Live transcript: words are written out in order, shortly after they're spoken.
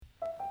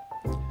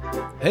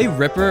Hey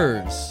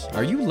Rippers!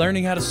 Are you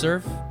learning how to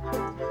surf?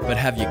 But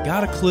have you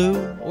got a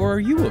clue, or are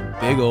you a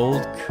big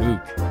old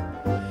kook?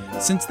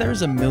 Since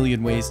there's a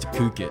million ways to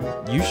kook it,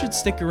 you should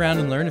stick around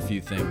and learn a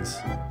few things.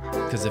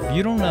 Because if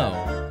you don't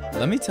know,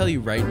 let me tell you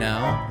right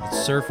now that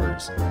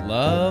surfers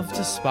love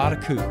to spot a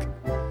kook.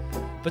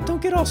 But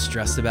don't get all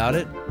stressed about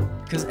it,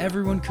 because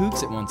everyone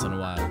kooks it once in a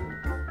while.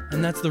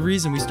 And that's the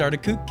reason we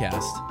started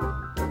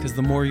KookCast. Because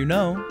the more you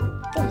know,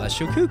 the less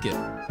you'll kook it.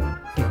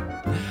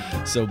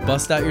 So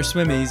bust out your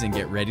swimmies and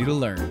get ready to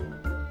learn.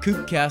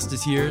 KookCast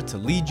is here to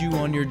lead you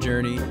on your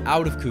journey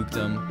out of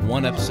kookdom,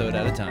 one episode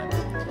at a time.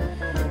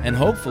 And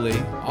hopefully,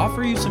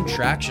 offer you some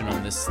traction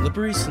on this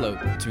slippery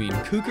slope between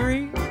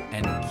kookery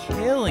and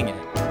killing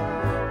it.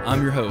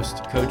 I'm your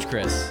host, Coach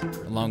Chris.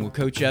 Along with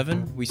Coach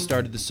Evan, we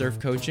started the surf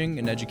coaching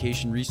and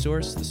education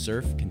resource,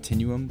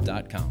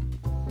 thesurfcontinuum.com.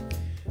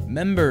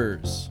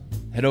 Members,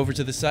 head over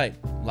to the site,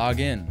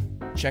 log in,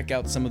 check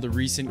out some of the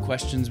recent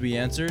questions we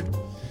answered,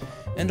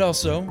 and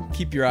also,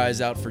 keep your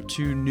eyes out for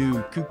 2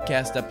 new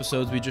KookCast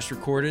episodes we just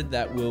recorded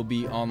that will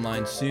be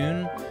online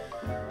soon.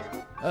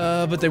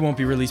 But they won't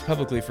be released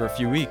publicly for a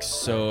few weeks,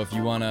 so if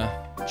you want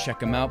to check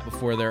them out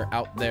before they're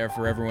out there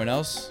for everyone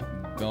else,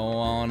 go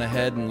on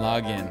ahead and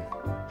log in.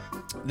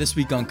 This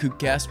week on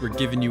KookCast, we're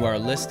giving you our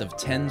list of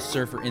 10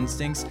 surfer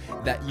instincts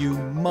that you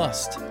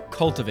must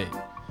cultivate.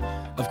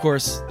 Of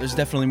course, there's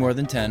definitely more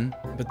than 10,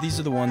 but these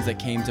are the ones that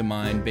came to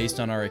mind based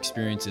on our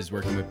experiences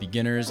working with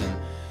beginners and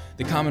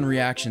the common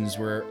reactions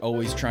we're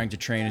always trying to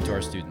train into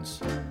our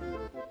students.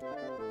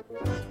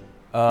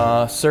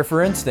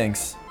 Surfer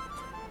instincts.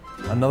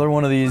 Another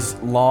one of these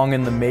long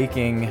in the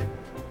making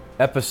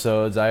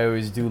episodes. I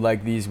always do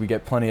like these. We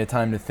get plenty of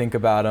time to think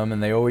about them,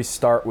 and they always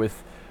start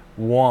with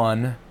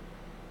one,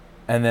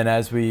 and then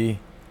as we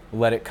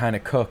let it kind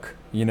of cook,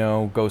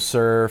 go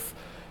surf,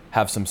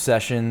 have some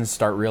sessions,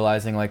 start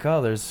realizing like,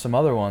 oh, there's some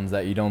other ones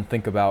that you don't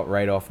think about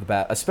right off the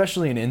bat,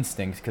 especially an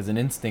instinct, because an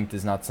instinct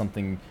is not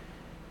something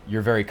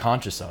you're very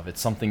conscious of.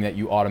 It's something that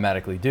you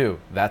automatically do.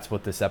 That's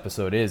what this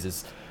episode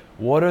is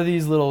what are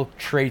these little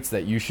traits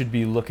that you should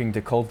be looking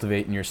to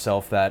cultivate in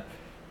yourself that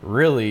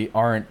really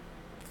aren't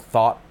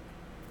thought,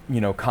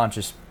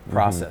 conscious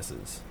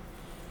processes?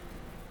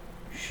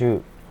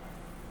 Shoot,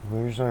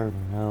 where's our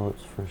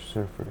notes for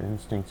surfer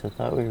instincts? I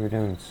thought we were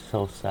doing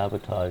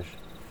self-sabotage.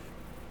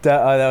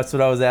 That's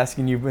what I was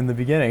asking you in the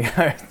beginning.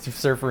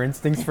 Surfer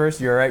instincts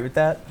first, you all right with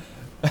that?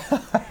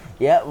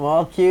 Yep, I'm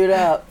all queued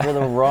up for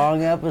the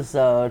wrong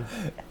episode.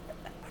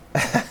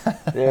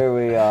 There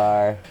we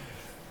are.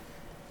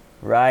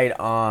 Right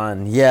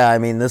on. Yeah, I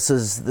mean,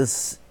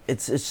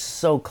 it's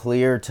so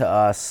clear to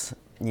us,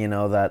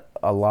 that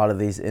a lot of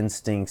these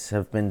instincts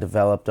have been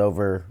developed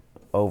over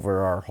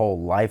our whole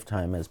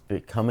lifetime as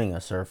becoming a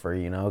surfer,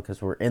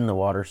 because we're in the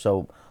water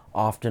so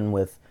often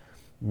with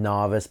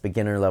novice,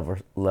 beginner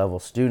level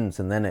students,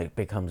 and then it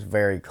becomes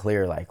very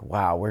clear, like,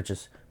 wow, we're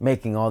just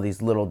making all these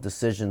little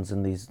decisions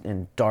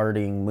and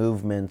darting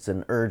movements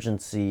and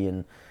urgency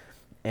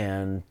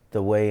and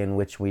the way in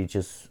which we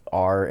just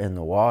are in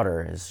the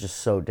water is just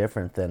so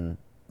different than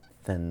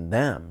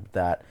them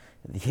that,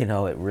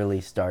 it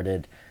really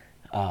started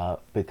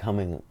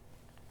becoming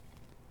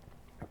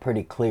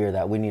pretty clear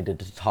that we needed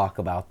to talk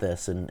about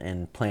this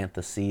and plant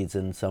the seeds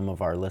in some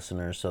of our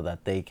listeners so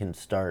that they can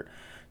start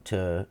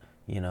to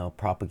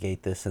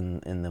propagate this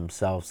in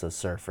themselves as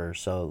surfers.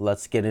 So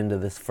let's get into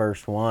this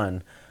first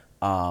one.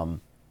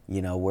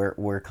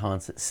 We're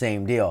constant,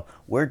 same deal.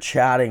 We're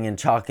chatting and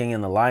talking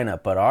in the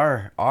lineup, but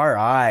our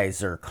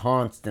eyes are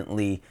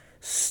constantly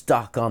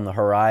stuck on the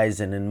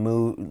horizon and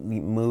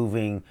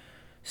moving,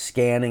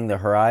 scanning the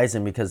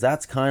horizon, because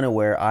that's kind of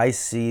where I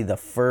see the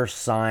first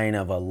sign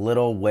of a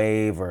little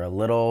wave or a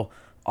little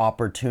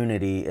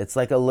opportunity. It's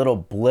like a little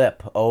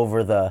blip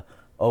over the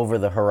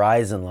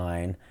horizon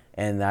line.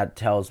 And that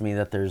tells me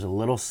that there's a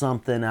little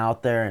something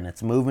out there and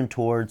it's moving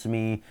towards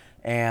me.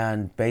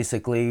 And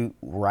basically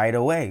right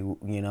away,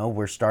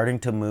 we're starting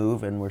to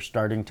move, and we're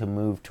starting to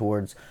move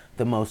towards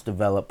the most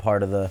developed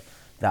part of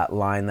that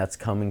line that's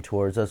coming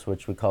towards us,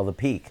 which we call the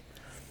peak.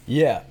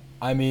 Yeah.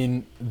 I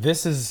mean,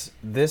 this was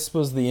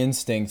the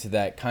instinct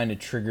that kind of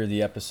triggered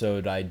the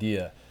episode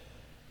idea.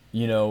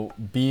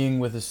 Being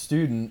with a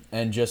student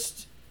and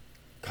just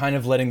kind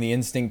of letting the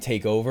instinct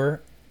take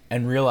over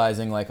and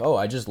realizing like, oh,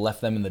 I just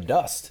left them in the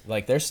dust.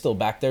 Like, they're still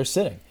back there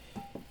sitting,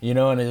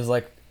 and it was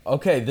like,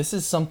 okay, this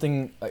is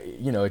something,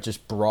 it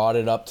just brought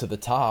it up to the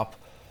top,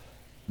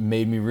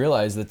 made me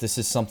realize that this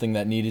is something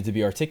that needed to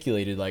be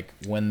articulated. Like,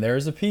 when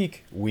there's a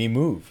peak, we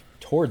move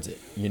towards it.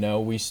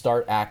 We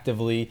start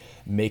actively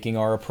making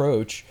our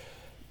approach,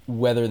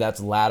 whether that's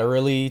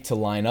laterally to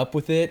line up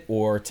with it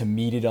or to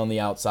meet it on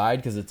the outside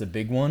because it's a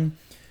big one.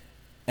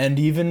 And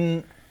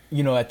even,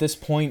 at this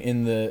point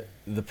in the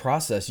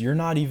process, you're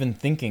not even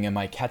thinking, am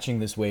I catching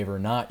this wave or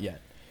not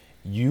yet?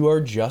 You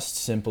are just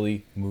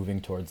simply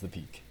moving towards the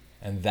peak.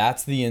 And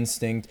that's the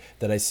instinct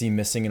that I see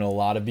missing in a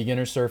lot of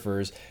beginner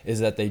surfers, is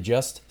that they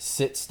just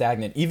sit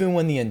stagnant. Even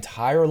when the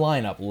entire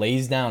lineup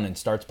lays down and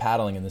starts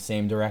paddling in the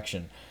same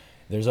direction,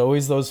 there's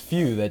always those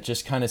few that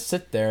just kind of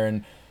sit there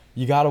and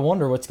you got to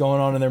wonder what's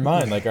going on in their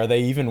mind. Like, are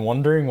they even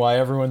wondering why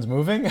everyone's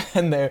moving?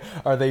 And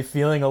are they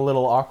feeling a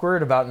little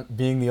awkward about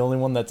being the only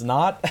one that's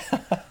not?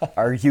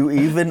 Are you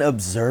even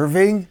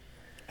observing?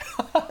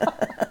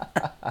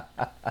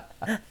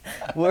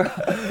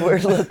 we're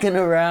looking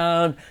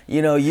around.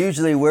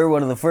 Usually we're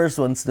one of the first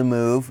ones to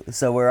move,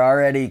 so we're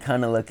already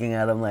kind of looking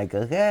at them like,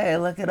 okay,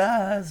 look at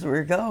us,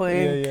 we're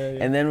going. Yeah.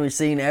 And then we're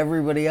seeing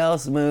everybody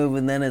else move,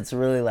 and then it's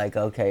really like,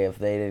 okay, if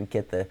they didn't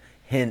get the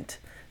hint,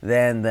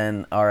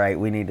 then all right,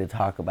 we need to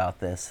talk about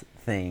this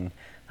thing.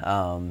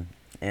 And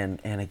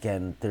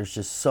again, there's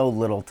just so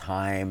little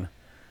time.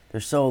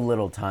 There's so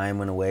little time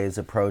when a wave is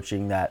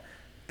approaching that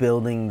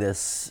building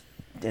this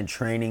and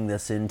training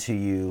this into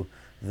you,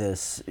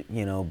 this,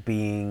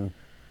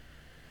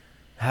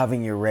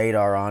 having your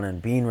radar on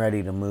and being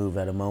ready to move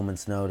at a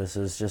moment's notice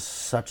is just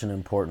such an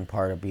important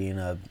part of being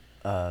a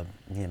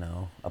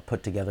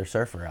put together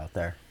surfer out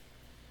there.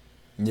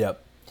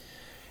 Yep.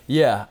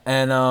 Yeah.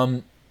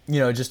 And,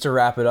 just to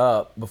wrap it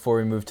up before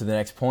we move to the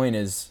next point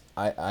is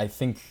I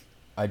think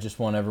I just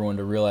want everyone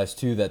to realize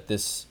too that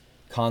this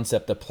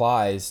concept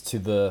applies to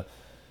the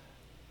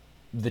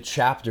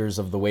chapters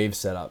of the wave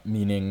setup,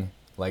 meaning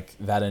like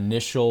that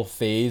initial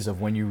phase of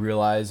when you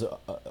realize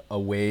a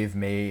wave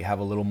may have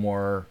a little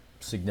more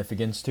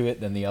significance to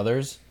it than the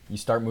others, you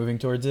start moving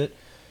towards it,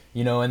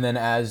 and then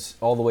as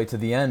all the way to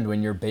the end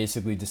when you're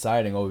basically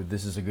deciding, oh,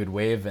 this is a good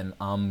wave and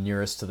I'm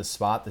nearest to the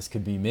spot, this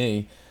could be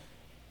me,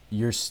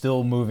 you're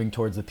still moving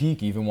towards the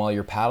peak even while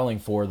you're paddling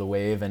for the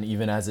wave, and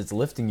even as it's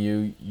lifting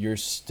you, you're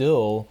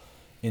still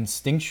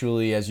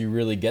instinctually, as you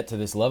really get to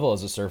this level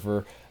as a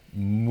surfer,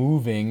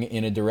 moving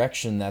in a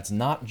direction that's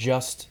not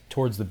just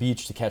towards the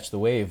beach to catch the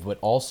wave, but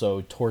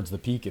also towards the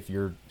peak if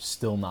you're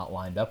still not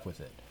lined up with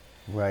it.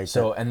 Right.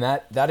 So, and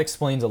that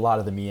explains a lot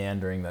of the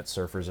meandering that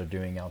surfers are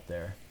doing out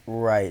there.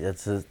 Right.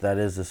 That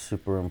is a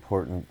super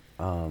important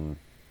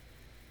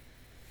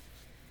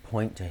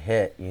point to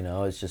hit.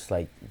 It's just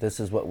like, this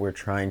is what we're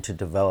trying to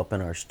develop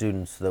in our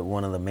students, that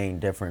one of the main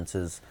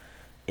differences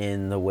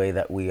in the way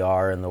that we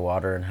are in the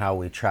water and how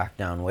we track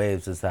down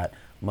waves is that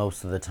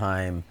most of the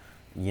time,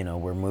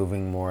 we're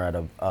moving more at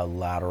a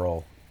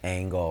lateral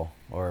angle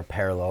or a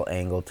parallel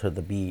angle to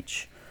the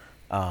beach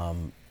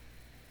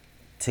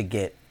to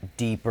get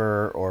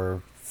deeper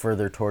or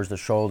further towards the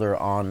shoulder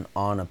on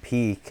a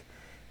peak,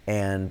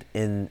 and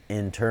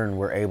in turn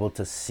we're able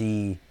to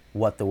see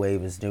what the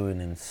wave is doing,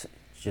 and it's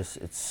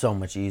so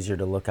much easier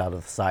to look out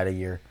of the side of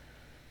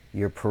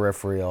your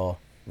peripheral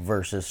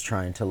versus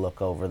trying to look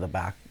over the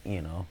back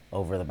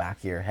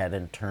of your head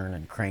and turn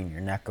and crane your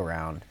neck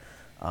around.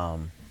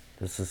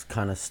 This is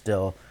kind of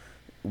still,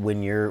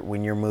 when you're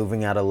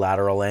moving at a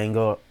lateral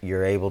angle,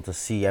 you're able to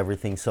see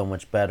everything so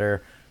much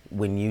better.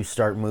 When you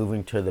start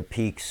moving to the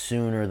peak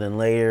sooner than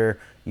later,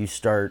 you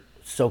start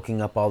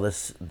soaking up all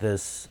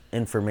this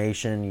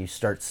information. You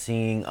start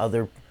seeing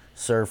other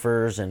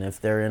surfers, and if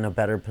they're in a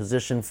better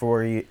position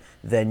for you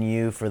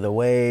for the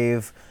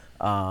wave,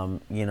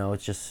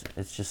 it's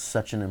just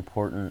such an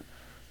important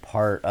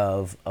part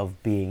of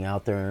being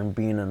out there and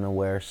being an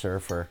aware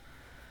surfer.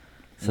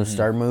 So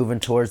start moving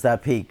towards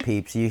that peak,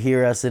 peeps. You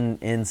hear us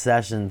in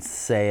sessions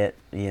say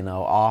it,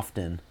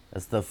 often.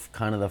 That's the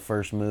kind of the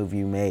first move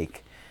you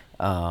make,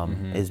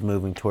 is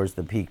moving towards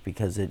the peak,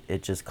 because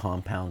it just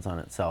compounds on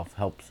itself,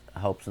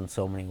 helps in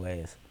so many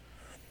ways.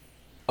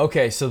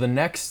 Okay, so the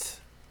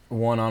next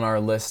one on our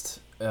list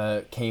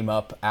came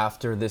up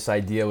after this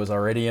idea was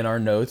already in our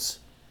notes.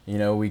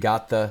 We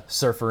got the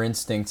Surfer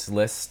Instincts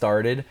list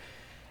started,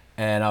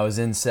 and I was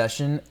in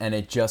session, and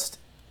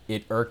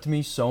it irked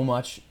me so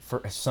much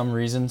for some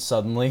reason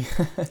suddenly,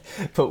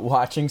 but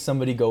watching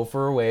somebody go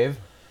for a wave,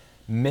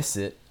 miss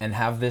it, and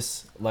have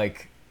this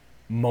like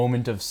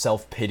moment of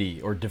self-pity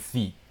or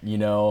defeat,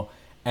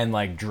 and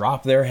like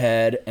drop their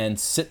head and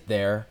sit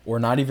there, or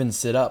not even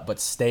sit up, but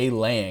stay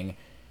laying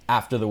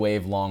after the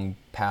wave long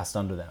passed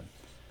under them.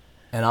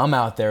 And I'm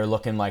out there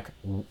looking like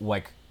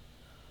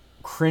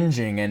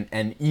cringing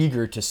and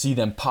eager to see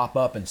them pop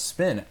up and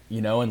spin,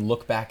 and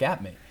look back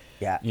at me.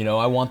 Yeah.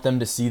 I want them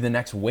to see the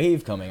next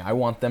wave coming. I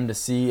want them to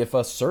see if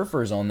a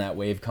surfer's on that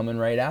wave coming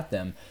right at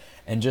them.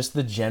 And just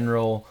the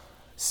general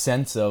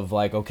sense of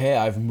like, okay,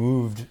 I've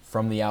moved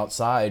from the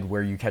outside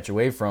where you catch a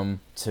wave from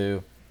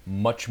to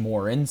much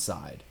more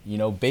inside.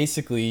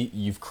 Basically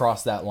you've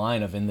crossed that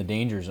line of in the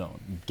danger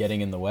zone,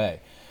 getting in the way.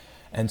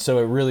 And so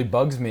it really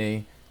bugs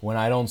me when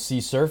I don't see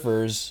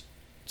surfers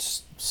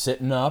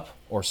sitting up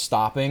or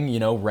stopping,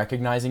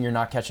 recognizing you're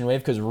not catching a wave.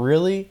 Because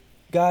really,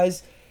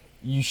 guys,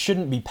 you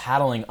shouldn't be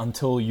paddling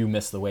until you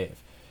miss the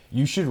wave.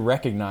 You should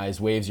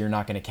recognize waves you're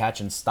not going to catch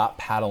and stop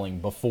paddling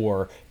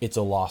before it's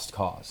a lost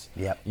cause.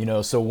 Yep.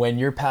 So when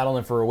you're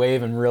paddling for a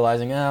wave and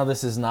realizing,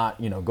 this is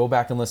not, go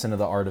back and listen to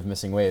The Art of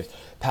Missing Waves.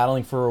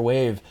 Paddling for a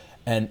wave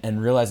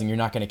and realizing you're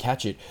not going to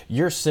catch it,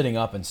 you're sitting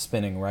up and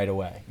spinning right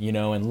away,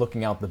 and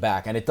looking out the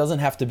back. And it doesn't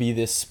have to be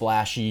this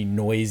splashy,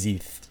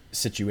 noisy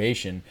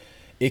situation.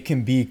 It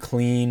can be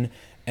clean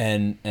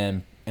and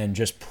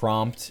just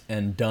prompt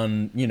and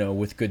done,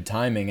 with good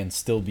timing, and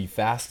still be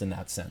fast in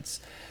that sense.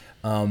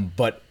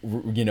 But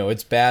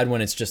it's bad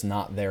when it's just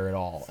not there at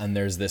all, and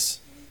there's this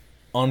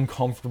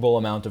uncomfortable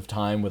amount of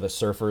time with a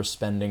surfer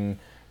spending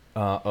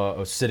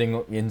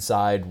sitting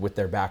inside with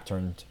their back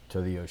turned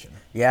to the ocean.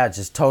 Yeah,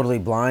 just totally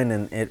blind,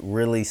 and it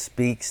really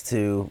speaks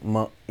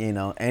to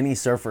any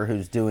surfer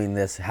who's doing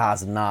this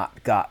has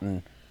not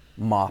gotten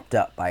mopped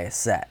up by a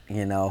set,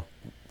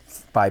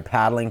 by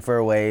paddling for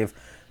a wave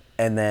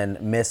and then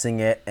missing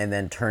it and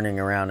then turning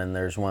around and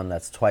there's one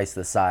that's twice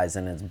the size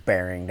and it's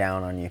bearing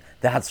down on you.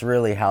 That's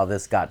really how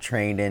this got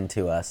trained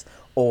into us.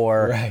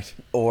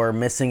 Or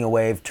missing a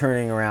wave,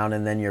 turning around,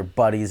 and then your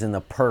buddy's in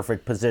the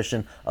perfect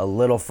position, a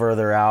little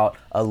further out,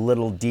 a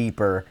little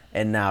deeper,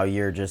 and now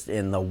you're just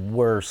in the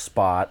worst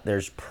spot.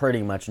 There's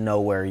pretty much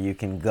nowhere you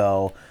can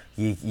go.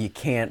 You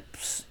can't,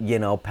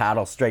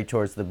 paddle straight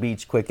towards the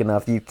beach quick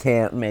enough. You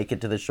can't make it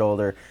to the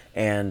shoulder,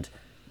 and,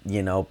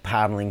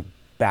 paddling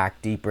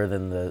back deeper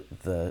than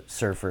the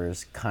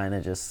surfers kind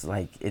of just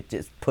like, it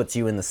just puts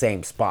you in the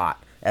same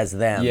spot as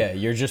them. Yeah,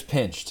 you're just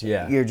pinched.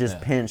 Yeah, you're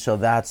just pinched. So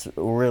that's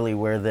really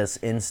where this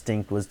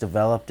instinct was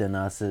developed in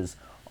us is,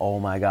 oh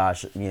my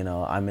gosh,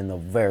 I'm in the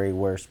very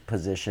worst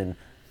position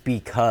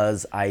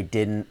because I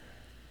didn't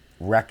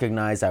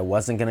recognize I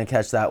wasn't going to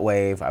catch that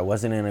wave. I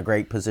wasn't in a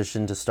great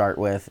position to start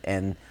with,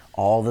 and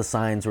all the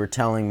signs were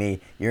telling me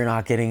you're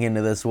not getting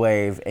into this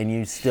wave, and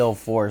you still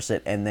force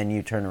it, and then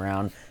you turn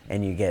around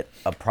and you get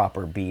a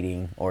proper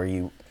beating, or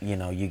you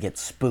get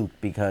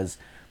spooked because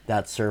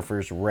that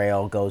surfer's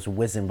rail goes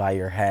whizzing by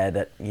your head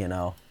at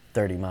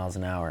 30 miles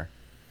an hour.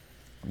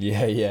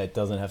 Yeah, it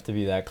doesn't have to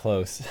be that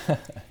close.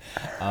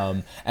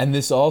 And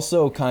this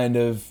also kind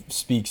of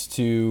speaks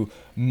to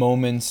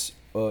moments,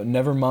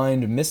 never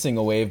mind missing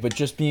a wave, but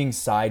just being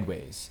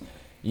sideways.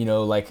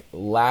 Like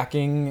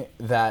lacking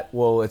that,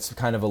 well, it's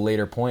kind of a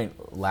later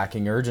point,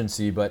 lacking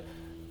urgency, but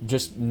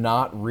just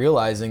not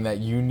realizing that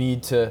you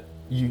need to,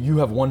 you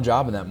have one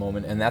job in that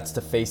moment, and that's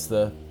to face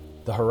the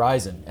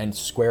horizon and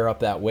square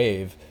up that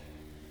wave,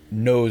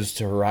 nose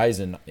to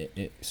horizon,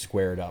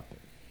 squared up.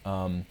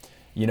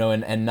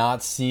 And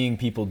not seeing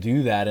people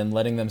do that and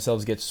letting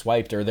themselves get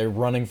swiped, or they're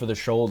running for the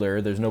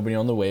shoulder, there's nobody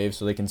on the wave,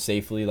 so they can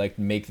safely like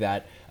make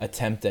that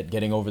attempt at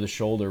getting over the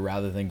shoulder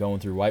rather than going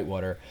through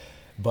whitewater,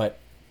 but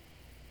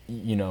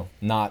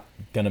not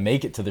gonna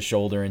make it to the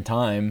shoulder in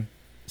time,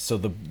 so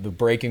the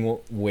breaking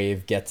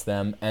wave gets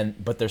them,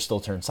 but they're still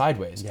turned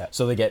sideways. Yeah.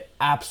 So they get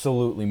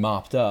absolutely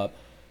mopped up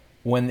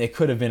when it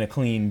could have been a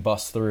clean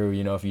bust through,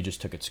 if you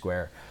just took it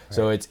square. Right.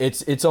 So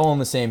it's all in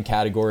the same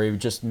category,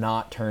 just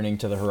not turning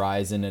to the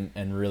horizon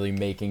and really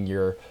making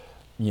your,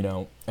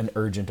 an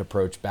urgent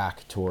approach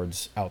back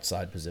towards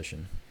outside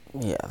position.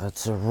 Yeah,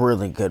 that's a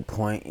really good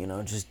point.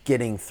 Just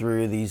getting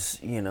through these,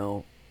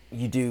 you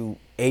do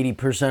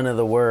 80% of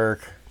the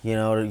work,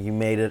 you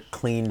made it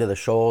clean to the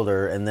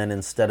shoulder, and then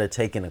instead of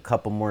taking a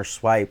couple more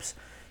swipes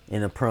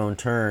in a prone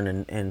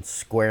turn and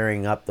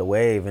squaring up the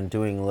wave and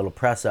doing a little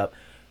press up,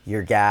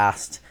 you're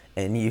gassed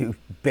and you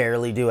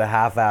barely do a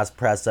half-ass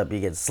press up. You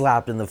get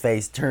slapped in the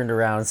face, turned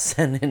around,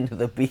 sent into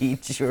the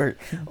beach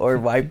or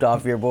wiped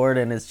off your board,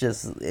 and it's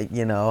just,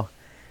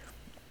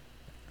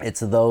 it's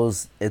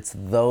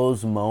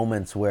those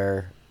moments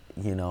where,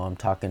 I'm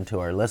talking to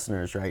our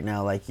listeners right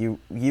now, like you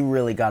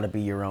really got to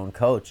be your own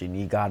coach, and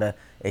you got to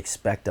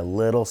expect a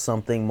little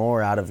something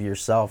more out of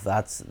yourself.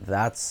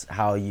 That's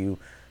how you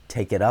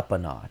take it up a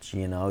notch.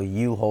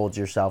 You hold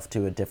yourself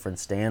to a different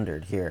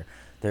standard here.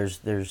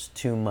 There's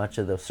too much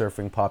of the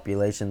surfing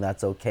population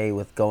that's okay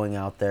with going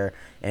out there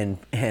and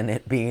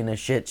it being a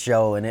shit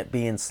show and it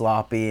being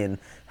sloppy and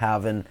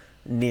having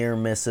near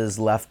misses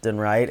left and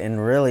right,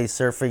 and really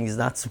surfing is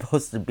not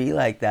supposed to be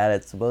like that.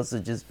 It's supposed to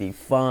just be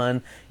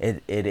fun.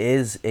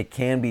 It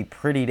can be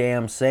pretty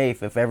damn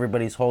safe if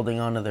everybody's holding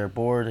onto their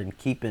board and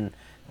keeping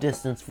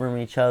distance from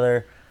each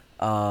other.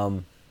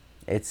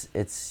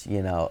 It's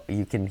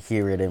you can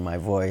hear it in my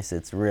voice.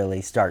 It's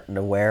really starting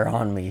to wear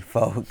on me,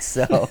 folks.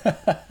 So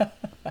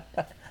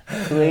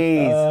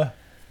please.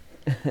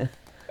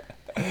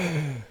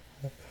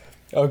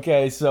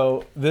 Okay,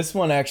 so this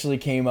one actually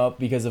came up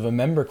because of a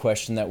member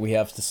question that we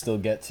have to still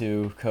get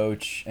to,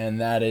 Coach,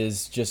 and that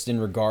is just in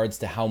regards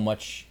to how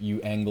much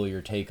you angle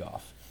your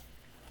takeoff.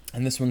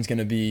 And this one's going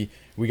to be,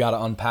 we got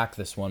to unpack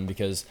this one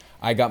because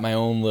I got my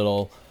own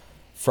little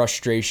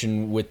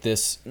frustration with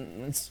this.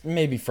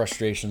 Maybe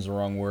frustration's the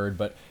wrong word,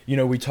 but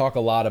we talk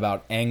a lot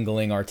about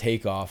angling our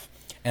takeoff,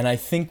 and I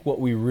think what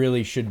we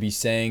really should be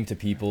saying to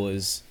people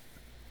is,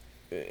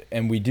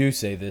 and we do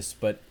say this,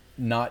 but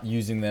not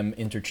using them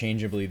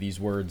interchangeably, these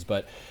words,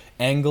 but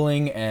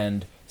angling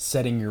and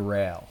setting your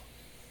rail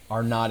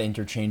are not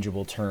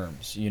interchangeable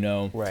terms,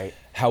 Right.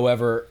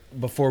 However,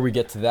 before we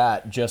get to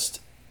that,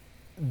 just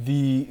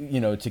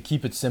to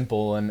keep it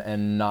simple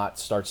and not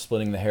start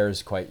splitting the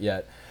hairs quite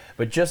yet,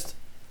 but just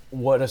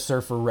what a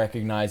surfer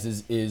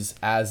recognizes is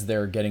as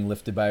they're getting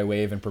lifted by a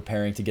wave and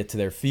preparing to get to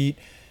their feet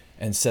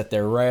and set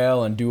their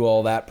rail and do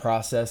all that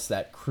process,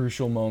 that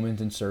crucial moment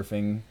in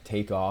surfing,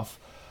 takeoff,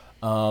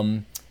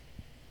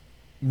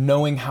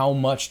 knowing how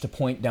much to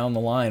point down the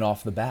line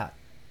off the bat.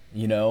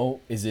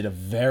 Is it a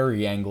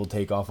very angled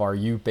takeoff? Are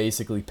you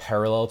basically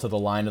parallel to the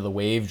line of the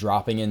wave,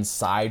 dropping in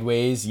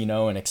sideways,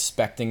 and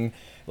expecting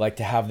like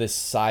to have this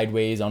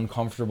sideways,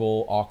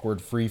 uncomfortable,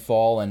 awkward free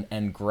fall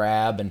and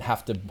grab and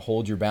have to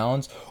hold your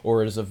balance?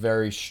 Or is it a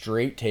very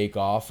straight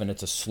takeoff and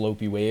it's a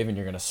slopey wave and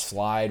you're going to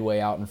slide way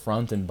out in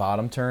front and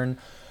bottom turn?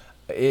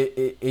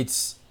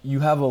 It's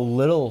you have a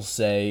little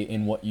say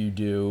in what you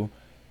do,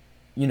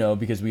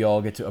 because we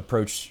all get to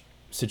approach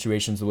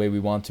situations the way we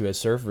want to as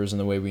surfers and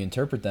the way we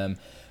interpret them.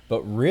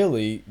 But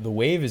really, the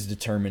wave is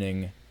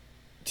determining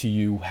to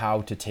you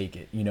how to take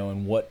it,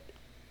 and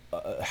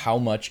how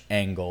much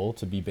angle,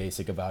 to be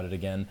basic about it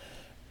again,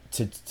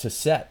 to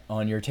set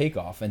on your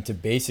takeoff and to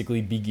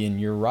basically begin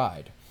your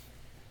ride.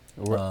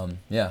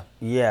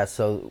 Yeah,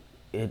 so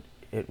it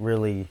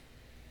really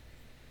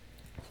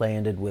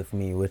landed with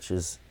me, which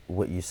is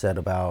what you said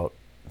about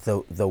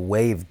the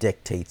wave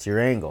dictates your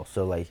angle.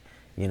 So like,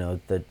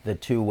 the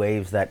two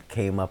waves that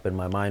came up in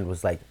my mind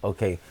was like,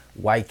 okay,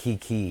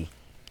 Waikiki,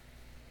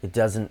 it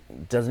doesn't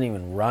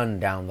even run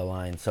down the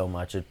line so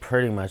much. It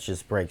pretty much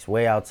just breaks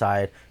way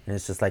outside, and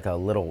it's just like a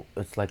little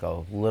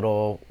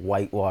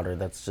white water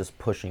that's just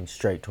pushing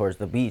straight towards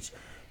the beach.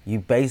 You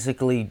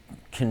basically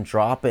can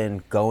drop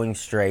in going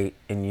straight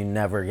and you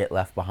never get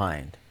left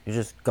behind. You're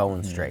just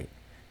going straight,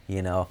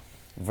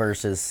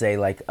 versus say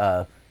like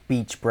a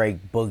beach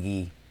break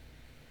boogie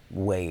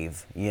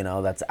wave,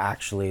 that's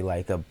actually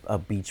like a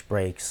beach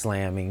break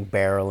slamming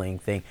barreling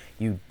thing.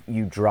 You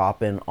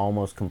drop in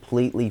almost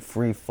completely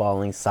free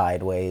falling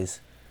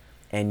sideways,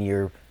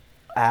 and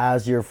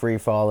as you're free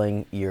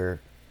falling, you're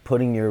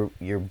putting your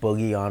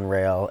boogie on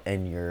rail,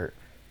 and you're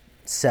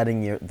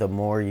setting the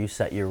more you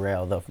set your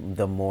rail,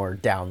 the more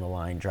down the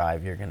line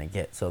drive you're gonna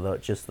get. So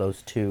just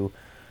those two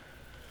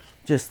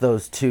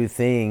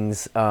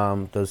things,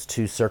 those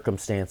two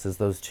circumstances,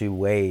 those two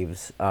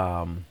waves,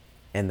 and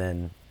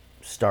then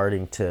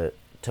starting to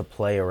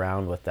play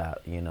around with that,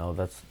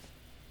 that's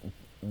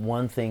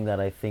one thing that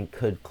I think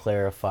could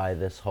clarify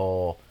this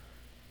whole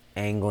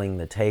angling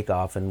the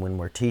takeoff. And when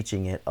we're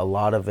teaching it, a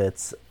lot of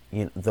it's,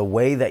 the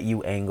way that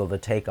you angle the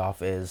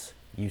takeoff is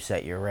you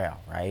set your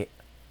rail, right?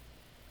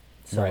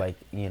 So right.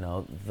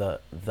 Like,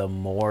 the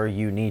more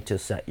you need to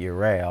set your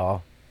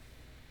rail,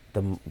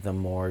 the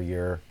more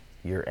you're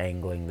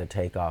angling the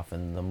takeoff,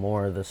 and the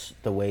more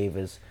the wave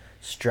is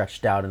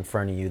stretched out in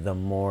front of you, the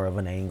more of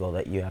an angle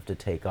that you have to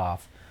take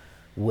off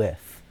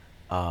with.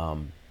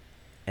 And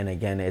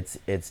again, it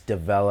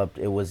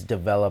was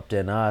developed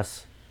in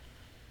us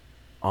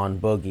on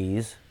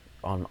boogies,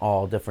 on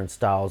all different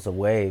styles of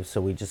waves.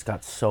 So we just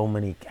got so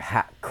many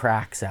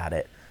cracks at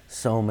it,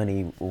 so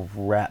many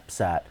reps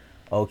at,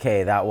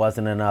 okay, that was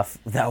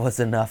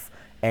enough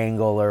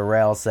angle or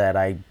rail set.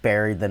 I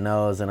buried the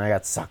nose and I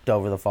got sucked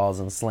over the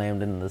falls and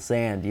slammed into the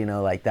sand.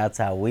 Like that's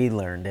how we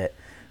learned it.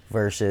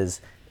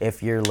 Versus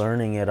if you're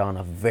learning it on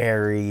a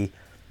very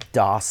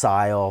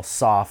docile,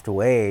 soft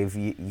wave,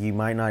 you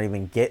might not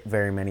even get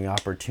very many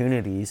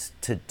opportunities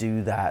to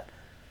do that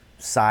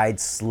side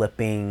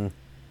slipping,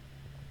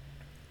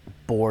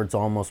 boards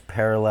almost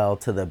parallel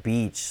to the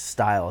beach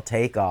style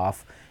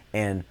takeoff.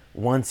 And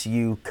once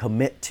you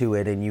commit to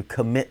it and you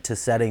commit to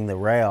setting the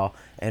rail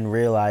and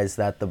realize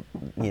that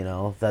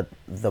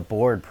the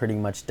board pretty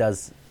much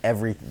does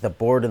the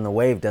board and the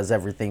wave does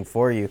everything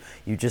for you.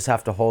 You just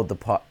have to hold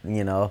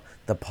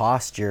the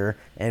posture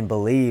and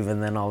believe,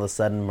 and then all of a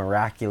sudden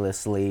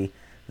miraculously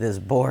this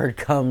board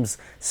comes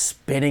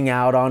spinning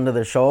out onto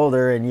the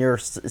shoulder and you're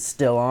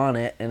still on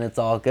it and it's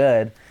all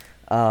good.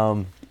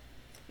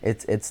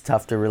 It's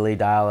tough to really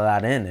dial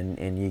that in,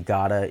 and you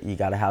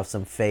gotta have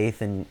some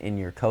faith in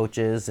your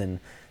coaches and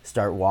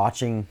start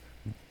watching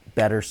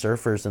better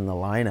surfers in the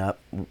lineup,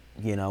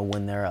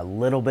 when they're a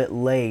little bit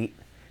late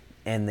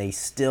and they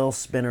still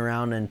spin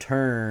around and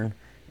turn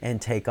and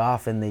take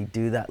off, and they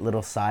do that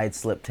little side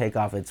slip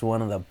takeoff. It's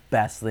one of the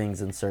best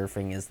things in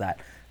surfing, is that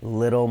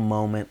little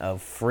moment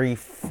of free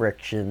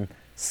friction,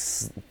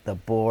 the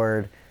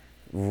board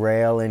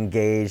rail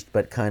engaged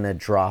but kind of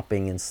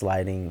dropping and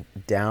sliding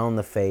down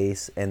the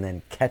face, and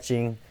then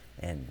catching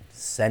and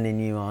sending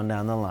you on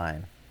down the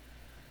line.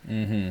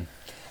 And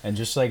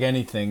just like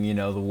anything,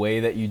 the way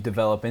that you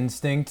develop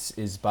instincts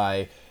is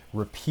by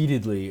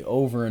repeatedly,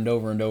 over and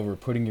over and over,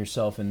 putting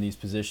yourself in these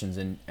positions,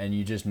 and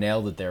you just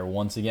nailed it there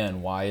once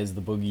again. Why is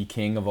the boogie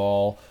king of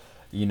all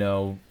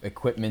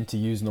equipment to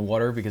use in the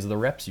water? Because of the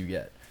reps you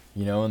get,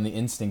 and the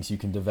instincts you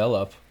can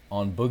develop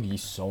on boogie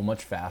so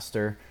much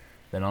faster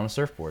than on a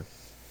surfboard.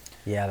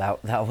 Yeah,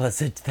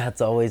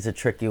 that's always a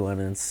tricky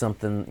one, and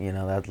something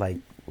that like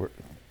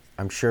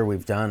I'm sure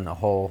we've done a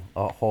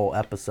whole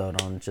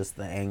episode on just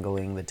the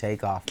angling, the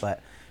takeoff,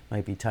 but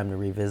might be time to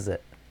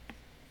revisit.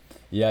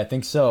 Yeah, I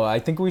think so. I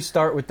think we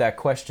start with that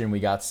question we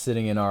got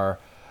sitting in our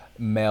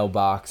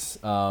mailbox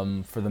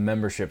for the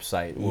membership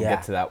site. We'll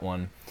get to that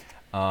one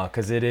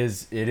because it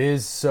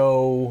is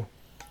so.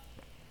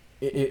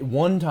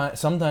 One time,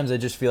 sometimes I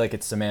just feel like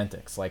it's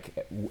semantics.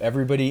 Like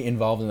everybody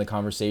involved in the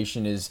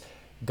conversation is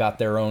got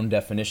their own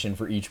definition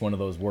for each one of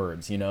those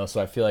words.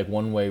 So I feel like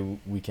one way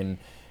we can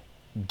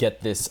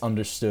get this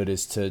understood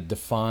is to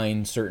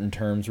define certain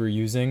terms we're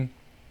using,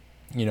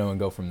 and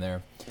go from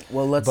there.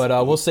 Well,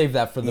 we'll save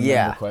that for the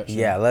member question.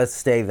 Yeah, let's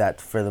save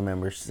that for the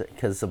members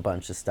because a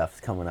bunch of stuff's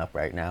coming up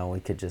right now. We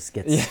could just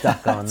get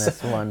stuck on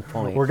this one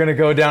point. We're gonna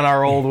go down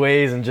our old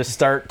ways and just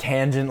start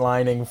tangent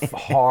lining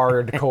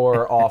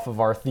hardcore off of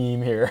our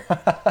theme here,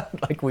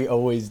 like we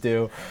always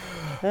do.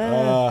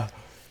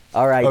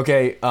 All right.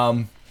 Okay.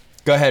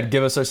 Go ahead.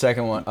 Give us our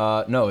second one.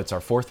 No, it's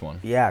our fourth one.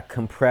 Yeah,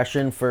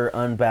 compression for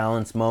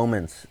unbalanced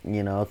moments.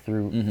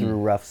 Through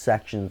rough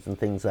sections and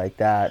things like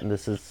that. And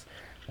this is,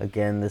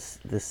 again,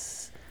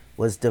 this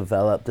was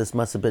developed. This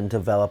must have been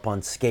developed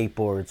on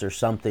skateboards or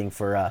something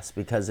for us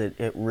because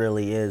it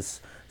really is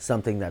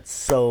something that's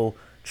so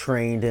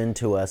trained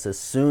into us. As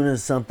soon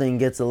as something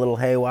gets a little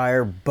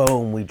haywire,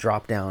 boom, we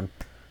drop down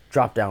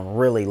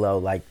really low,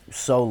 like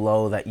so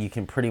low that you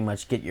can pretty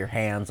much get your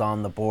hands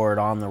on the board,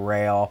 on the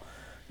rail.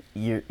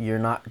 You're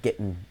not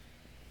getting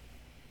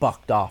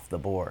bucked off the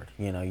board.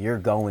 You're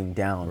going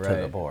down to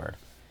the board.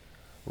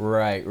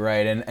 Right.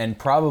 And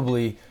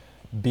probably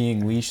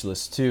being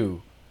leashless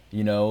too,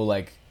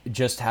 like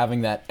just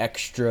having that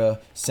extra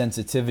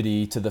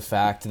sensitivity to the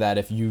fact that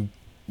if you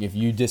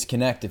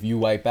disconnect, if you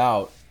wipe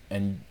out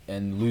and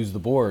lose the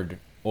board,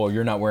 or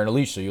you're not wearing a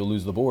leash, so you'll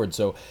lose the board.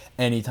 So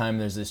anytime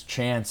there's this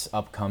chance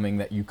upcoming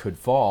that you could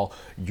fall,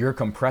 you're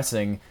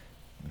compressing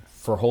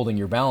for holding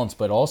your balance,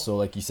 but also,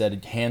 like you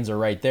said, hands are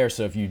right there.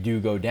 So if you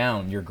do go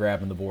down, you're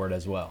grabbing the board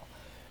as well.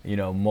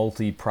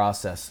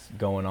 Multi-process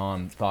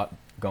thought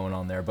going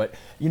on there. But,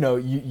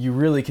 you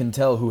really can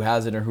tell who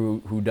has it or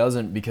who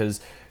doesn't because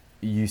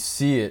you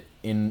see it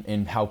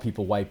in how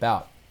people wipe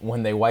out.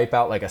 When they wipe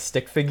out like a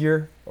stick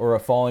figure or a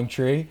falling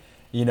tree,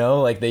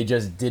 like they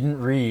just didn't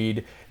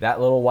read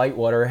that little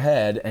whitewater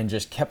head and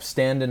just kept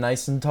standing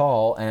nice and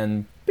tall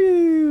and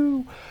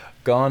pew,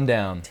 gone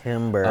down.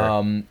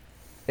 Timber.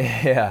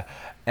 Yeah,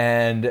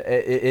 and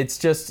it's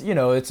just,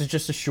 it's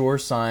just a sure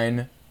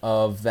sign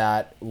of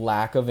that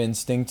lack of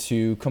instinct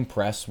to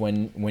compress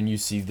when you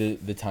see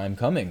the time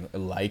coming,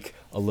 like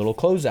a little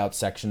closeout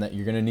section that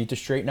you're going to need to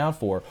straighten out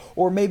for.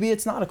 Or maybe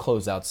it's not a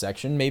closeout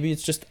section, maybe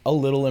it's just a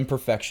little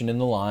imperfection in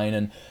the line,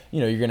 and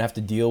you're going to have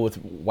to deal with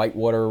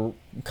whitewater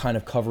kind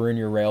of covering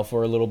your rail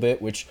for a little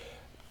bit, which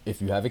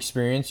if you have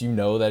experience,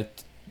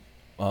 that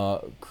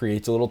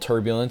creates a little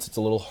turbulence. It's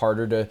a little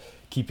harder to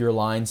keep your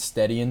line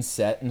steady and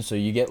set, and so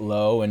you get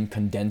low and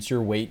condense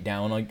your weight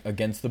down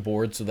against the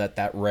board so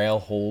that rail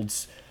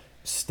holds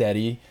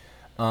steady.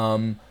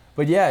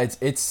 But yeah,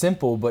 it's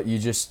simple, but you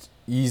just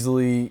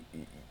easily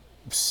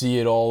see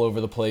it all over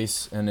the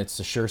place, and it's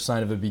a sure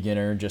sign of a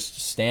beginner. Just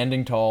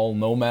standing tall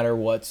no matter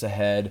what's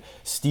ahead.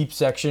 Steep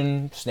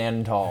section,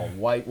 standing tall.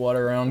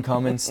 Whitewater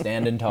oncoming,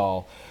 standing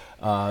tall.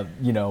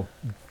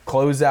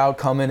 Closeout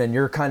coming and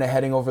you're kind of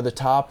heading over the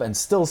top and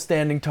still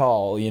standing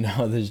tall.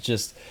 There's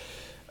just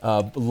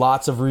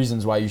lots of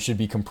reasons why you should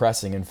be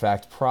compressing. In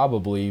fact,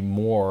 probably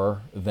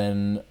more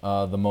than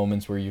the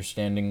moments where you're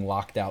standing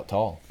locked out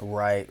tall.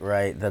 Right.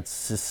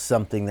 That's just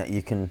something that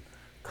you can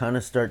kind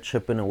of start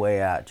chipping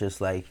away at.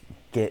 Just like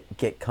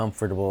get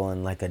comfortable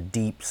in like a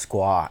deep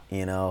squat.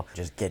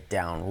 Just get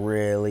down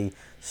really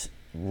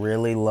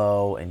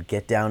low and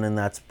get down in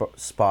that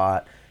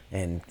spot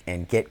and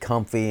get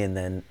comfy and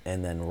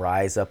then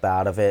rise up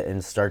out of it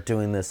and start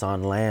doing this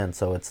on land.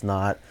 So it's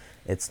not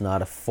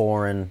a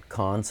foreign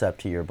concept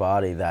to your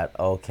body that,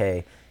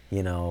 okay,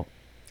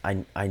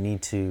 I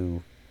need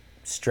to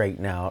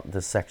straighten out,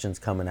 the section's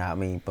coming at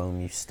me,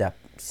 boom, you step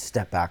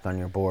back on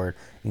your board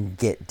and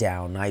get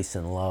down nice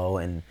and low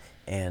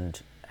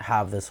and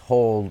have this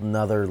whole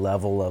nother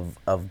level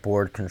of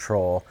board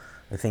control.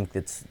 I think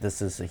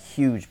this is a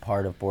huge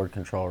part of board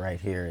control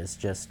right here, is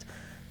just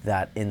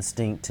that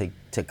instinct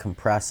to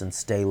compress and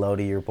stay low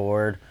to your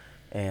board.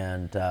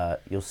 And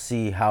you'll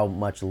see how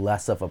much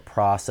less of a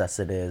process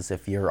it is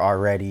if you're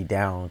already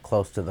down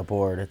close to the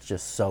board. It's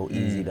just so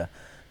easy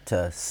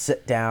to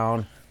sit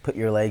down, put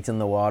your legs in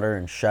the water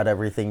and shut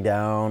everything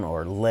down,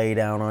 or lay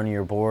down on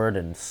your board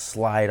and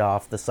slide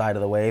off the side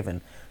of the wave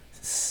and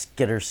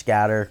skitter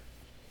scatter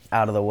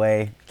out of the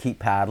way, keep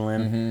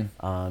paddling.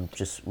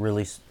 Just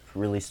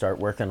really start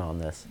working on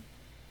this.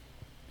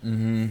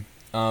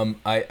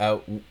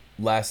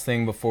 Last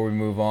thing before we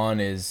move on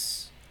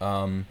is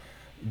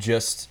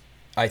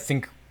I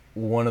think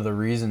one of the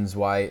reasons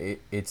why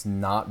it's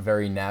not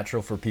very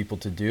natural for people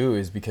to do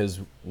is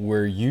because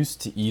we're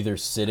used to either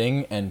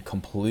sitting and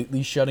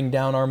completely shutting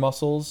down our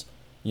muscles,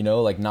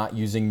 like not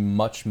using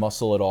much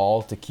muscle at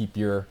all to keep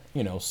your,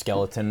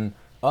 skeleton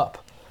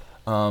up,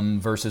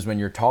 versus when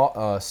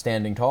you're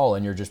standing tall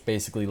and you're just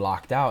basically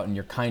locked out and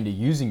you're kind of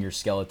using your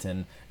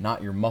skeleton,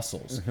 not your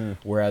muscles.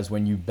 Whereas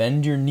when you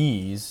bend your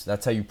knees,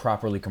 that's how you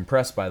properly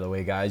compress, by the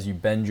way, guys. You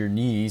bend your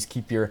knees,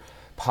 keep your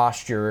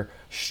posture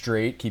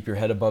straight, keep your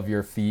head above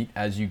your feet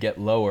as you get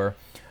lower,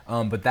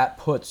 but that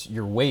puts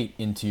your weight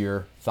into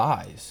your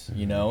thighs,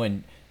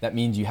 and that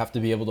means you have to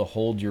be able to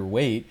hold your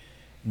weight,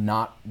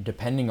 not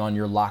depending on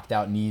your locked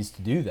out knees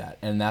to do that,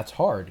 and that's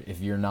hard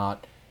if you're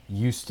not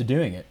used to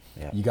doing it.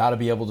 You got to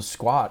be able to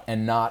squat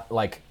and not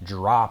like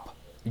drop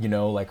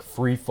like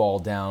free fall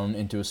down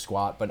into a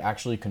squat, but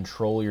actually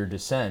control your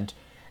descent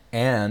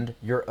and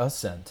your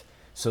ascent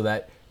so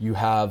that you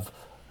have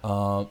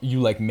you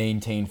like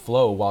maintain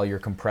flow while you're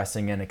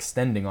compressing and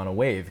extending on a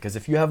wave. Because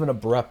if you have an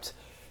abrupt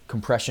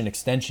compression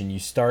extension, you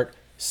start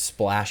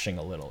splashing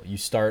a little, you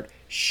start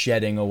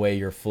shedding away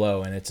your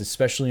flow, and it's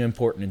especially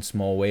important in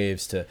small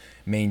waves to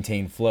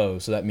maintain flow.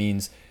 So that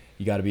means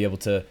you got to be able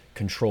to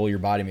control your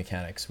body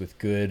mechanics with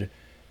good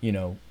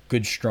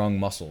strong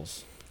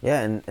muscles.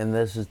 Yeah, and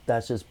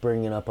that's just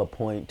bringing up a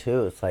point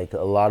too. It's like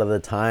a lot of the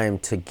time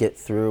to get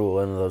through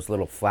one of those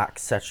little flat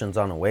sections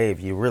on a wave,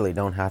 you really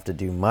don't have to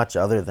do much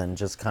other than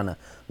just kind of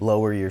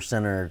lower your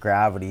center of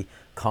gravity,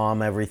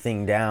 calm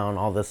everything down,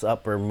 all this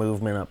upper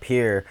movement up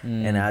here,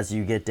 and as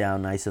you get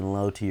down nice and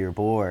low to your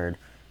board,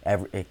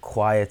 it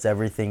quiets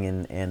everything,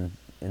 and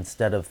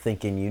instead of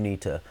thinking you need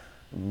to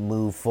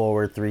move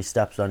forward 3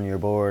 steps on your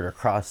board or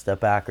cross step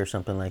back or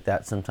something like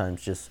that,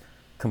 sometimes just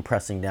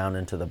compressing down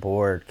into the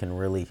board can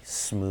really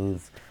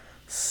smooth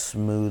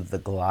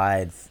the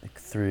glide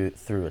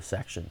through a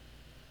section.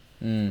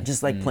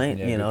 Just like playing,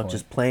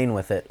 just playing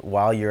with it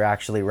while you're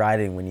actually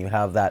riding. When you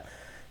have that,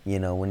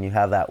 when you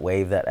have that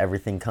wave that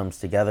everything comes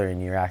together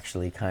and you're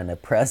actually kind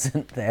of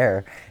present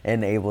there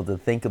and able to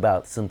think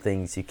about some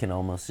things, you can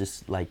almost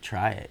just like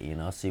try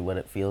it, see what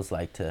it feels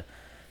like to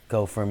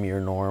go from your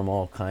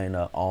normal kind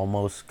of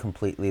almost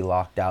completely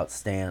locked out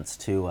stance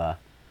to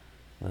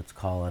let's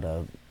call it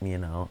a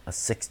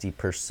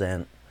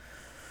 60%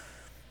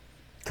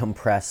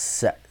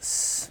 compressed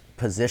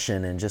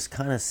position, and just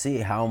kind of see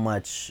how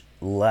much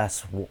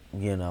less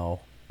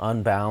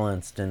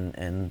unbalanced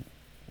and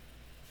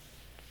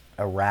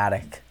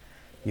erratic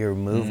your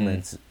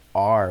movements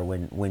are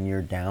when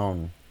you're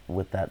down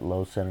with that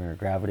low center of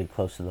gravity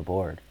close to the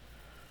board.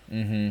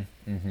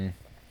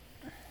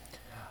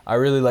 I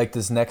really like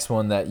this next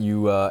one that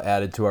you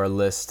added to our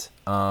list,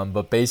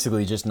 but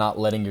basically just not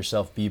letting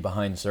yourself be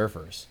behind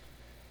surfers.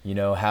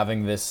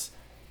 Having this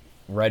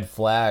red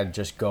flag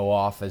just go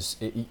off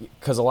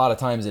because a lot of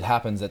times it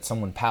happens that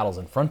someone paddles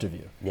in front of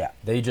you. Yeah.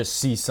 They just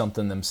see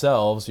something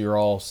themselves. You're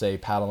all, say,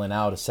 paddling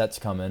out, a set's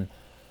coming,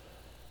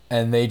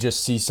 and they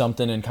just see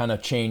something and kind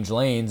of change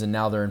lanes, and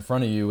now they're in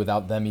front of you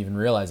without them even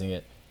realizing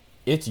it.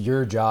 It's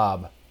your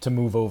job to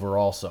move over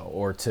also,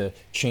 or to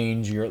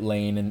change your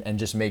lane and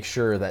just make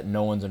sure that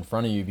no one's in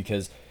front of you,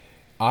 because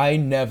I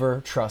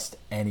never trust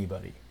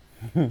anybody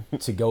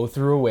to go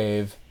through a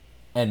wave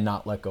and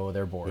not let go of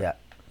their board. Yeah.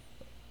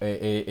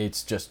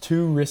 It's just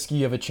too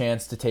risky of a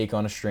chance to take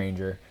on a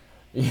stranger.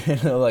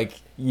 It's a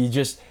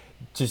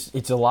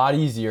lot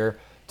easier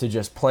to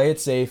just play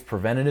it safe,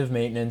 preventative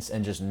maintenance,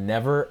 and just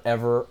never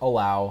ever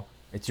allow,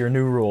 it's your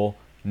new rule,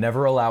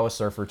 never allow a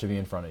surfer to be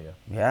in front of you.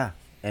 Yeah.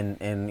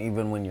 And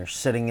even when you're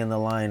sitting in the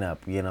lineup,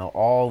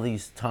 all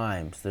these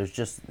times,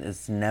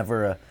 it's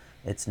never a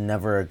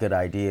good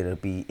idea to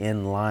be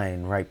in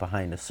line right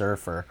behind a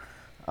surfer.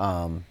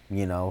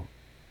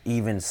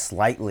 Even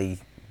slightly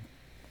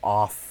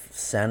off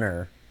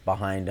center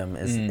behind them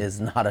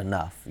is not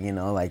enough.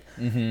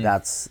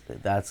 That's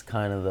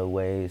kind of the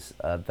ways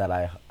that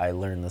I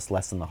learned this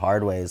lesson the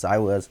hard way. Is I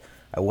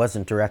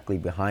wasn't directly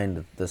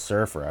behind the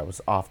surfer. I was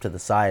off to the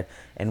side,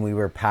 and we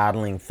were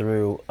paddling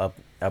through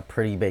a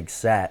pretty big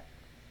set,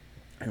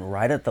 and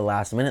right at the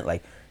last minute,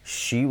 like,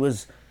 she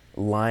was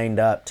lined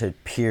up to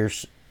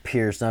pierce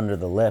under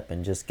the lip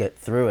and just get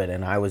through it,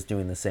 and I was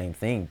doing the same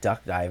thing,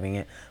 duck diving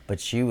it,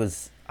 but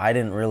I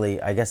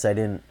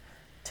didn't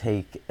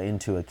take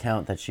into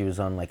account that she was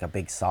on like a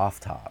big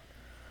soft top.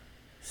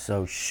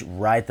 So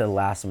right at the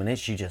last minute,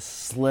 she just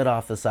slid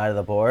off the side of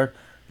the board,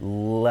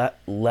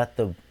 let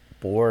the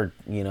board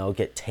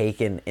get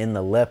taken in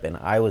the lip, and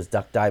I was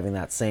duck diving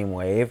that same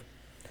wave,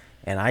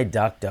 and I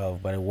duck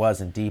dove, but it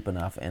wasn't deep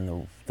enough,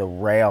 and the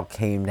rail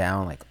came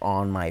down like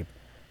on my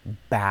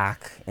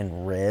back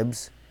and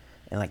ribs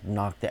and like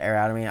knocked the air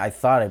out of me. I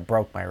thought it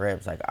broke my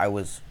ribs. Like it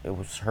was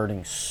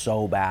hurting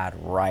so bad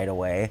right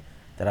away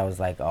that I was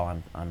like,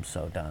 oh, I'm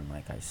so done.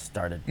 Like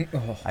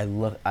I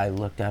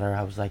looked at her.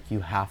 I was like, you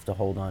have to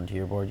hold on to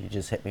your board. You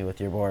just hit me with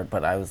your board.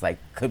 But I was like,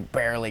 could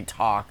barely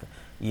talk,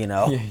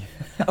 I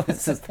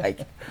was just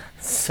like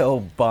so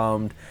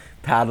bummed,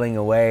 paddling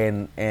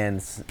away,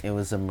 and it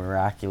was a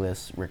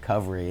miraculous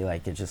recovery.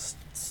 Like it just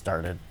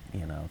started,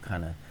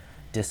 kind of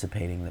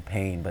dissipating the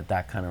pain. But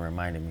that kind of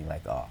reminded me,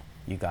 like, oh,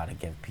 you got to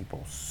give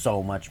people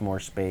so much more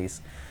space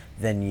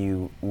than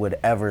you would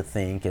ever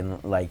think.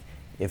 And like,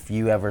 if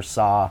you ever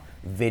saw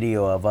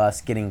video of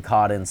us getting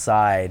caught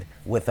inside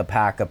with a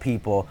pack of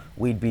people,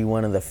 we'd be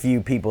one of the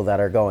few people that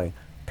are going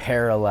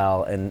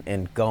parallel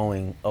and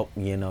going,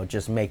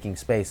 just making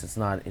space.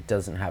 It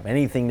doesn't have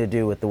anything to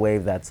do with the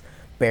wave that's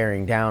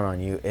bearing down on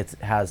you. It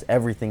has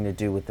everything to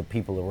do with the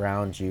people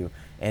around you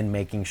and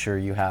making sure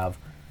you have,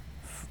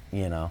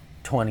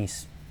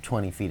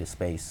 20 feet of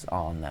space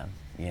on them,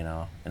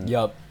 And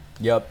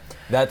Yep.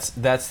 That's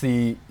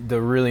the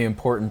really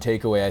important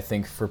takeaway, I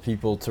think, for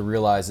people to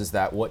realize, is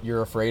that what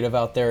you're afraid of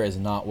out there is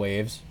not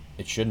waves.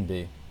 It shouldn't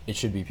be. It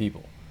should be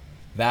people.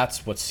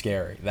 That's what's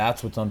scary.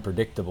 That's what's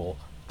unpredictable.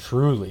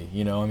 truly,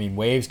 I mean,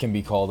 waves can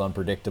be called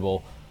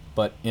unpredictable,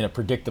 but in a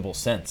predictable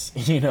sense,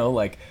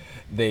 like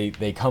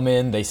they come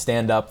in, they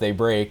stand up, they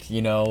break,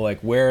 like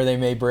where they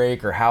may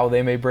break or how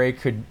they may break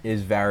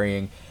is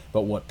varying.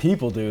 But what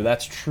people do,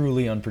 that's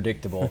truly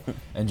unpredictable.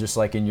 And just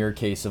like in your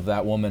case of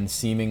that woman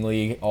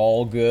seemingly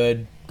all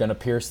good, gonna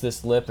pierce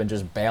this lip and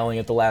just bailing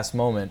at the last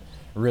moment,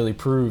 really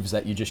proves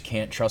that you just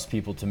can't trust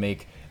people to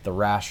make the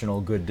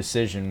rational, good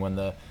decision when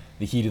the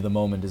heat of the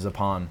moment is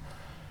upon.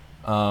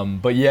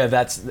 But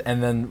yeah,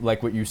 and then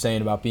like what you're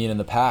saying about being in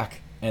the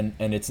pack, and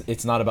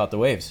it's not about the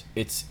waves.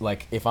 It's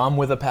like if I'm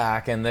with a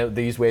pack and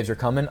these waves are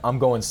coming, I'm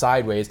going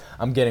sideways.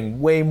 I'm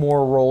getting way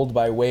more rolled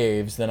by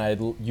waves than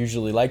I'd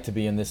usually like to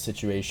be in this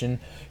situation,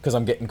 because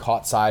I'm getting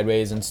caught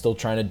sideways and still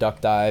trying to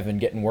duck dive and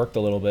getting worked a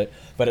little bit.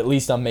 But at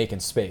least I'm making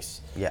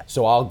space. Yeah.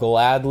 So I'll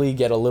gladly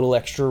get a little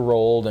extra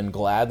rolled and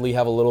gladly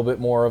have a little bit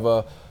more of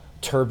a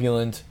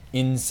turbulent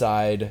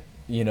inside,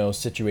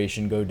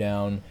 situation go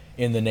down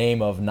in the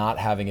name of not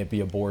having it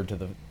be a board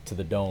to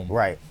the dome.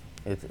 Right.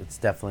 It's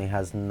definitely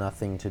has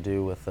nothing to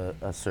do with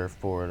a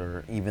surfboard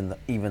or even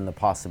the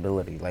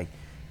possibility. Like,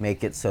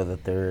 make it so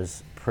that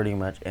there's pretty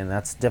much, and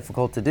that's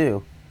difficult to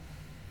do,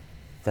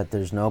 that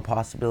there's no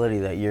possibility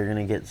that you're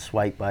going to get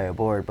swiped by a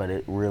board, but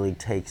it really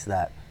takes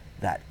that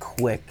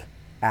quick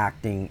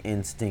acting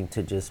instinct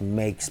to just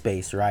make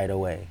space right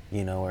away,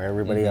 where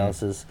everybody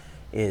else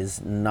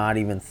is not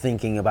even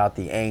thinking about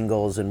the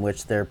angles in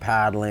which they're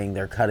paddling,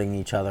 they're cutting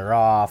each other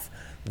off,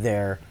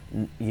 they're,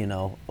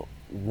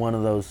 one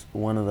of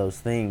those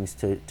things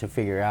to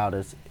figure out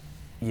is,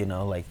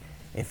 like,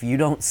 if you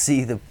don't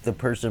see the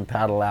person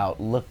paddle out,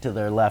 look to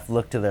their left,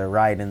 look to their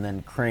right, and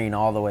then crane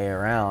all the way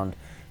around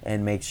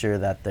and make sure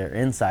that their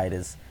inside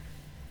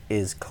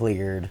is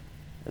cleared,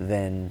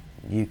 then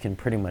you can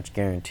pretty much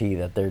guarantee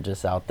that they're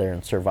just out there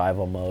in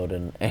survival mode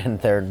and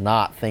they're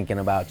not thinking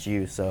about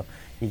you. So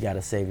you got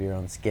to save your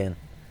own skin.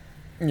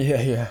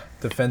 Yeah.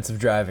 Defensive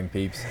driving,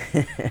 peeps.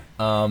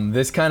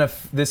 This kind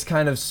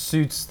of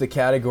suits the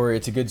category.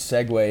 It's a good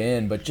segue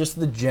in, but just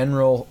the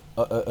general,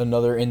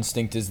 another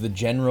instinct is the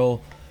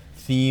general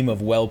theme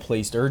of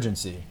well-placed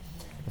urgency.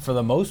 For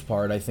the most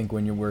part, I think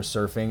when we're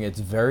surfing, it's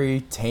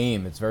very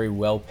tame, it's very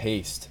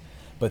well-paced,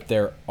 but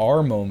there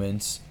are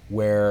moments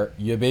where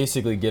you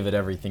basically give it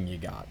everything you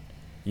got,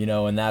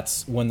 and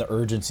that's when the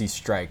urgency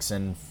strikes.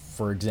 And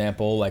for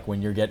example, like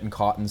when you're getting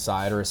caught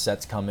inside or a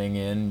set's coming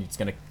in, it's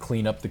going to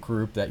clean up the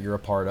group that you're a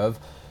part of,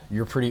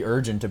 you're pretty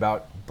urgent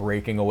about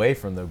breaking away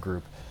from the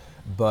group.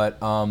 But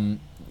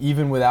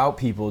even without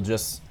people,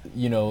 just,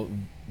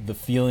 the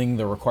feeling,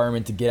 the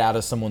requirement to get out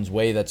of someone's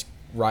way that's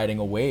riding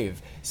a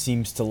wave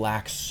seems to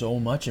lack so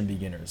much in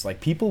beginners.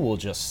 Like, people will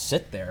just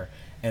sit there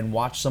and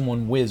watch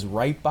someone whiz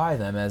right by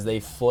them as they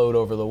float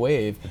over the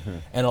wave.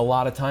 And a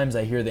lot of times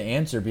I hear the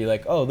answer be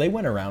like, oh, they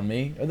went around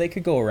me, or they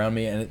could go around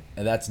me, and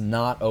that's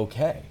not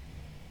okay.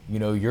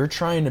 You're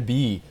trying to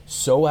be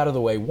so out of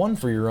the way, one,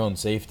 for your own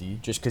safety,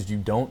 just because you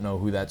don't know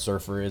who that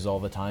surfer is all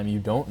the time. You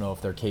don't know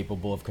if they're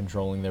capable of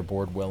controlling their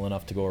board well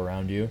enough to go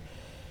around you.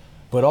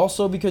 But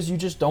also because you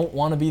just don't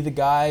want to be the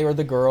guy or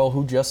the girl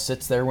who just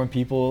sits there when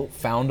people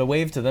found a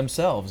wave to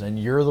themselves, and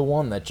you're the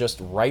one that just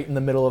right in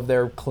the middle of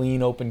their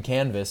clean open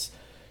canvas,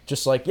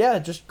 just like, yeah,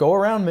 just go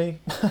around me.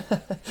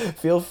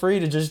 Feel free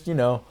to just,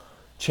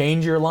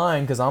 change your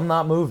line because I'm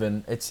not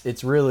moving.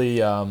 It's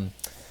really,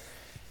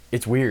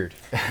 it's weird.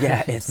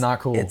 Yeah, it's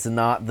not cool. It's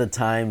not the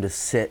time to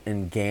sit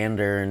and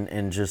gander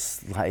and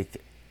just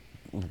like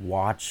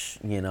watch,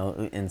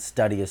 and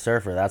study a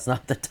surfer. That's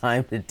not the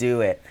time to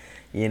do it.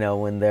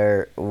 When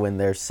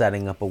they're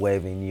setting up a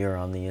wave and you're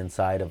on the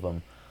inside of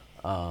them.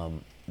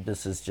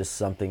 This is just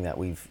something that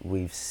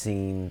we've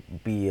seen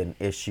be an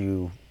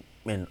issue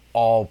in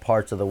all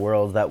parts of the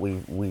world that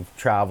we've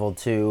traveled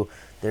to.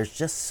 There's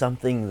just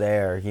something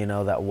there,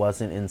 that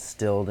wasn't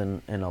instilled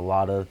in a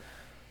lot of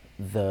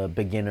the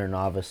beginner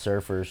novice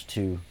surfers,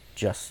 to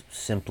just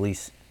simply,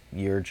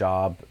 your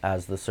job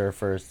as the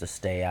surfer is to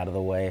stay out of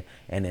the way.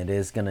 And it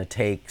is going to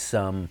take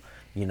some,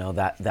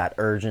 that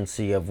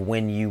urgency of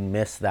when you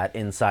miss that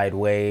inside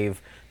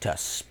wave to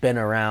spin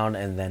around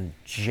and then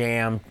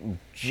jam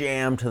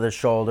to the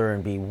shoulder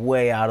and be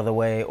way out of the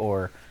way,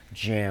 or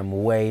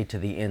jam way to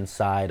the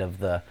inside of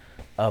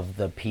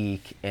the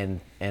peak,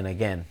 and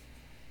again,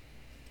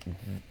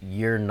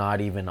 you're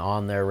not even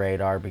on their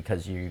radar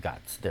because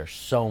there's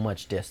so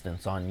much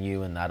distance on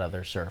you and that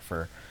other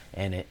surfer,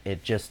 and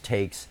it just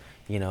takes,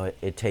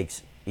 it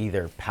takes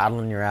either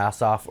paddling your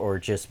ass off or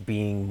just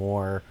being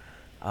more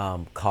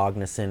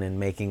cognizant and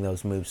making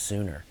those moves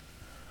sooner.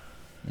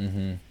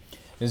 This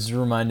is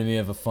reminding me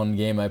of a fun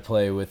game I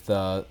play with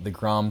the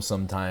Grom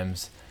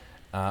sometimes.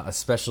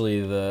 Especially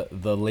the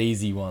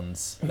lazy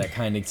ones that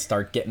kind of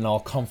start getting all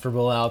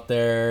comfortable out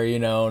there,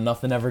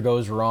 nothing ever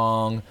goes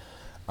wrong.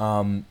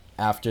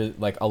 After,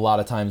 like, a lot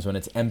of times when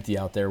it's empty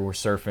out there, we're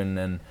surfing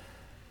and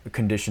the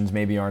conditions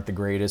maybe aren't the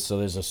greatest, so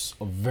there's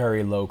a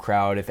very low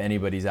crowd, if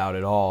anybody's out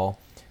at all,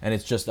 and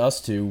it's just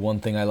us two. One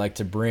thing I like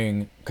to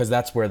bring, because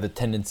that's where the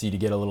tendency to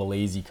get a little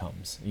lazy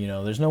comes.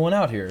 There's no one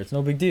out here, it's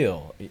no big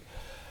deal.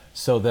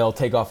 So they'll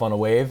take off on a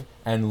wave,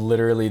 and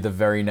literally the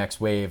very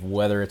next wave,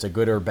 whether it's a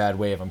good or bad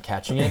wave, I'm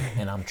catching it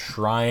and I'm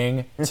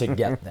trying to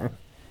get them.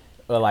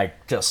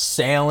 Like just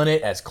sailing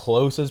it as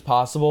close as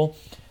possible.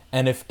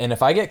 And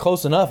if I get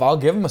close enough, I'll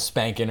give them a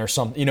spanking or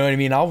something. You know what I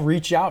mean? I'll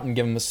reach out and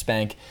give them a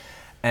spank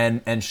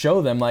and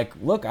show them like,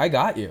 look, I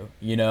got you.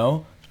 You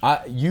know,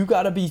 you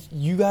gotta be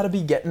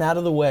getting out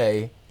of the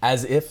way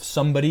as if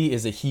somebody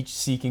is a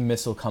heat-seeking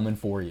missile coming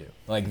for you.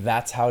 Like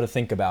that's how to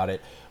think about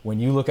it. When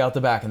you look out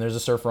the back and there's a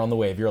surfer on the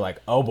wave, you're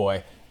like, oh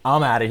boy,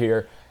 I'm out of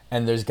here.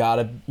 And there's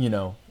gotta, you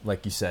know,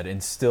 like you said,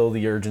 instill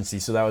the urgency.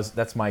 So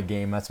that's my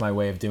game. That's my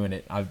way of doing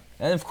it.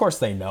 And of course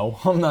they know.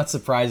 I'm not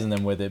surprising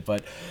them with it,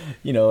 but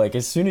you know, like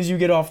as soon as you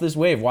get off this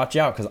wave, watch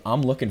out because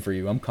I'm looking for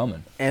you. I'm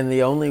coming. And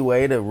the only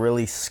way to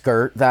really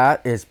skirt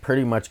that is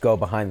pretty much go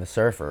behind the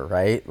surfer,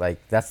 right?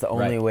 Like that's the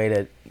only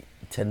way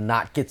to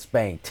not get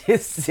spanked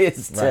is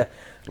to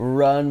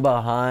run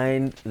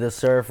behind the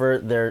surfer.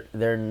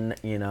 They're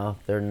you know,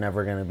 they're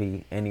never gonna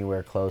be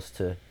anywhere close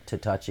to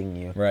touching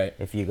you, right?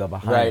 If you go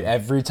behind. Right.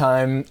 Every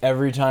time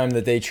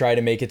that they try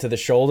to make it to the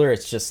shoulder,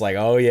 it's just like,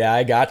 oh yeah,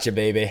 I got you,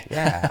 baby.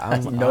 Yeah,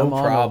 I'm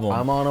problem.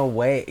 I'm on a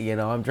wave. You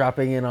know, I'm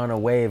dropping in on a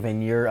wave,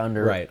 and you're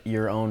under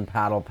your own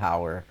paddle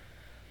power.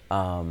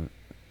 And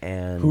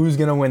who's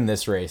gonna win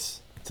this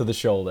race to the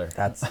shoulder?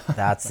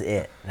 That's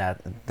it.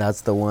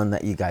 That's the one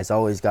that you guys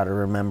always got to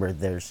remember.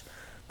 There's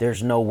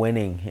no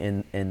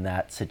winning in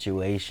that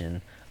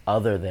situation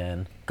other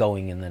than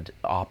going in the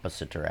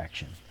opposite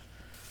direction.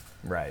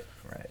 Right.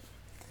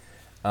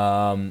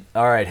 All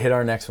right, hit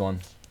our next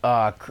one.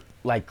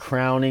 Like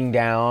crowning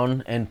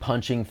down and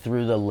punching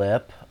through the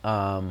lip,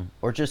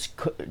 or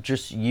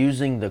just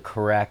using the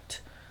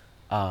correct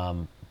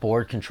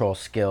board control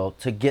skill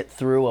to get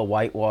through a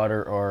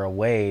whitewater or a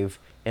wave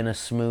in a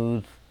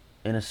smooth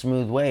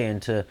way,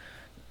 and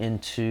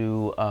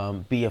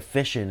to be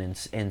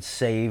efficient and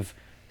save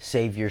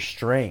your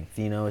strength.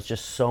 You know, it's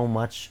just so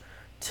much.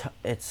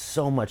 It's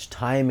so much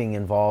timing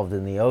involved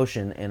in the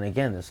ocean, and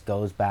again, this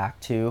goes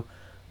back to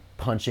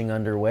punching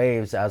under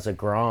waves as a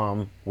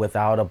Grom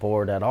without a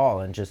board at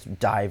all, and just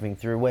diving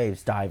through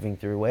waves,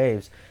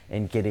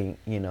 and getting,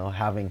 you know,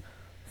 having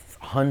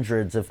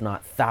hundreds if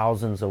not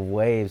thousands of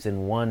waves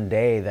in one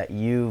day that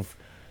you've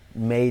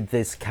made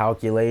this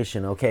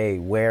calculation. Okay,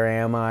 where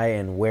am I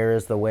and where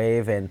is the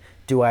wave, and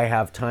do I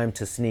have time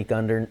to sneak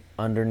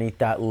underneath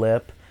that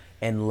lip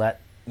and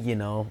let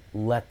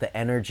the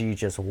energy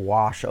just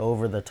wash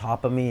over the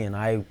top of me and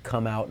I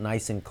come out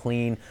nice and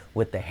clean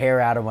with the hair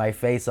out of my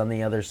face on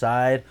the other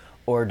side?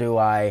 Or do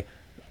I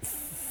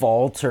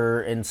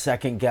falter and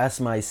second guess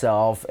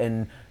myself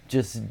and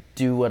just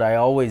do what I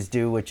always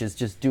do, which is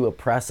just do a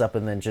press up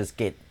and then just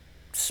get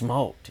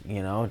smoked,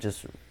 you know,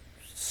 just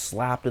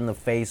slapped in the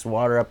face,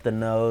 water up the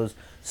nose,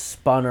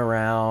 spun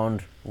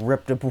around,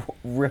 ripped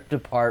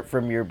apart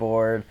from your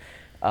board.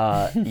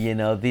 You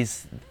know,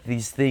 these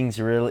things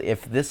really,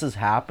 if this is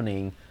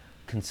happening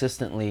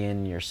consistently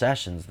in your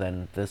sessions,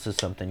 then this is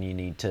something you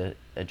need to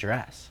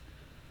address.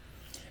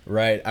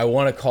 Right. I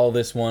want to call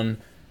this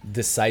one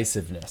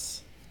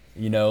decisiveness.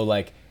 You know,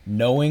 like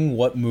knowing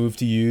what move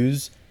to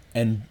use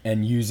and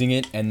using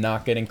it and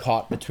not getting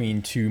caught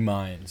between two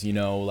minds. You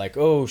know, like,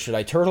 oh, should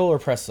I turtle or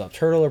press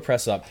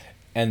up?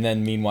 And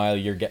then meanwhile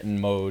you're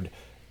getting mowed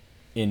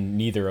in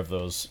neither of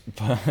those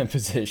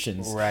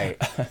positions. Right.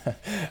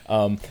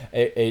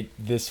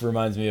 This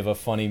reminds me of a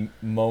funny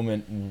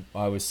moment.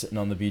 I was sitting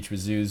on the beach with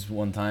Zeus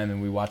one time,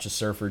 and we watched a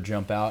surfer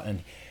jump out,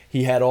 and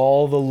he had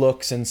all the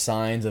looks and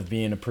signs of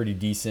being a pretty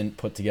decent,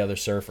 put-together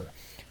surfer.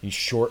 He's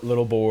short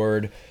little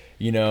board,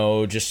 you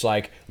know, just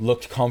like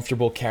looked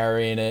comfortable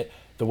carrying it.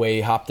 The way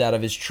he hopped out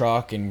of his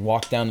truck and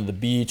walked down to the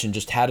beach and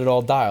just had it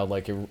all dialed,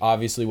 like it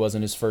obviously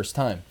wasn't his first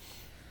time.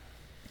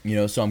 You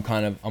know, so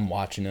I'm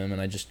watching him,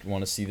 and I just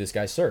want to see this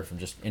guy surf. I'm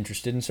just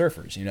interested in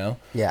surfers, you know?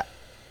 Yeah.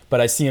 But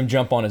I see him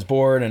jump on his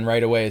board, and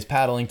right away his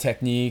paddling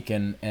technique,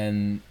 and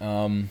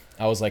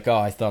I was like, oh,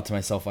 I thought to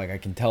myself, like, I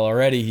can tell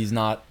already he's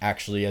not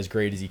actually as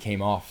great as he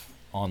came off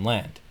on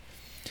land.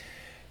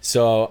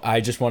 So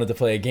I just wanted to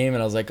play a game,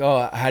 and I was like,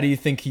 oh, how do you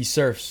think he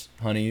surfs,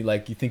 honey?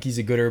 Like, you think he's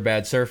a good or a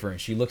bad surfer? And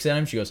she looks at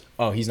him, she goes,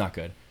 oh, he's not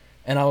good.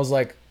 And I was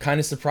like kind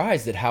of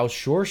surprised at how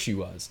sure she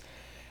was.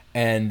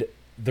 And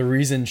the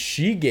reason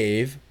she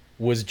gave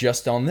was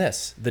just on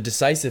this, the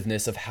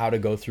decisiveness of how to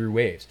go through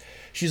waves.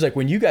 She's like,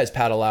 when you guys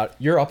paddle out,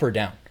 you're up or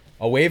down.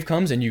 A wave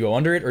comes and you go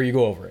under it or you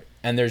go over it.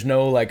 And there's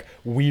no like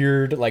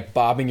weird, like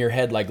bobbing your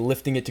head, like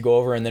lifting it to go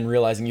over and then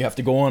realizing you have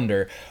to go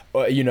under,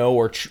 you know,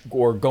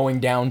 or going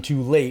down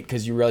too late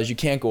because you realize you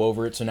can't go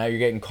over it. So now you're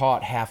getting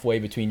caught halfway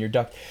between your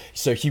duck.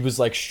 So he was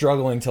like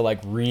struggling to like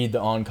read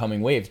the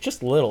oncoming waves,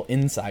 just a little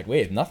inside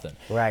wave, nothing.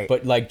 Right.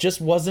 But like just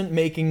wasn't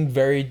making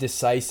very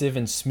decisive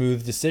and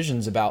smooth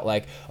decisions about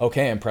like,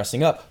 okay, I'm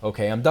pressing up.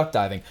 Okay, I'm duck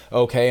diving.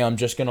 Okay, I'm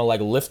just going to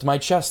like lift my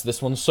chest. This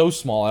one's so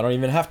small, I don't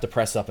even have to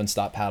press up and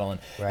stop paddling.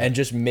 Right. And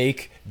just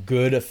make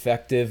good,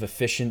 effective,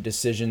 efficient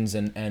decisions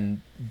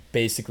and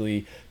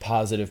basically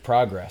positive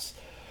progress.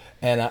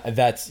 And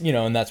that's, you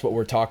know, and that's what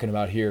we're talking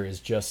about here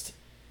is just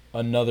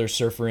another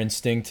surfer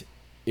instinct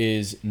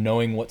is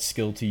knowing what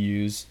skill to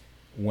use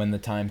when the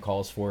time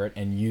calls for it,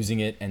 and using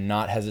it and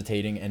not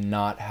hesitating and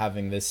not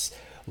having this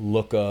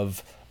look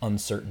of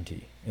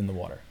uncertainty in the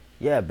water.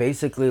 Yeah,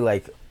 basically,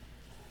 like,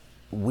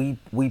 we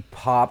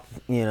pop,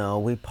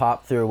 we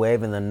pop through a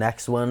wave, and the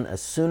next one,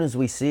 as soon as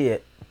we see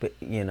it,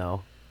 in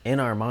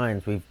our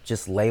minds, we've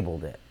just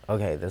labeled it.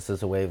 Okay, this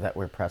is a wave that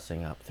we're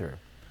pressing up through.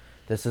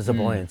 This is a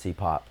buoyancy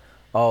pop.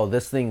 Oh,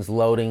 this thing's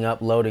loading up.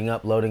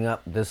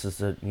 This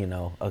is a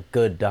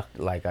good duck.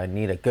 Like, I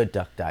need a good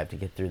duck dive to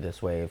get through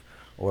this wave,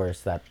 or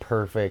it's that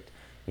perfect.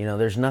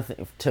 There's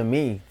nothing, to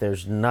me,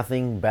 there's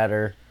nothing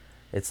better.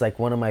 It's like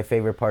one of my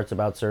favorite parts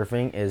about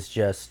surfing is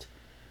just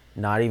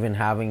not even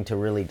having to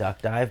really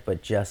duck dive,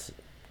 but just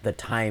the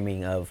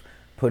timing of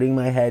putting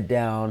my head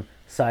down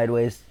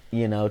sideways,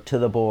 to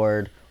the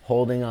board,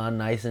 holding on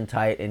nice and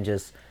tight, and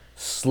just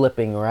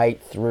slipping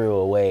right through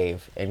a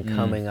wave and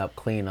coming up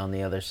clean on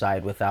the other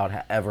side without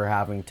ever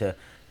having to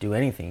do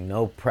anything.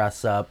 No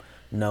press up,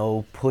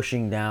 no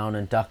pushing down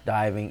and duck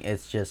diving.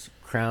 It's just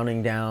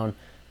crowning down,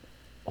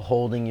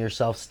 holding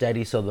yourself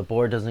steady so the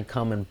board doesn't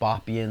come and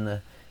bop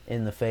you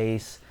in the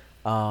face,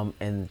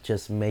 and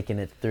just making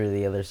it through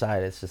the other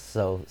side. It's just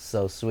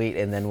so sweet.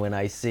 And then when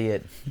I see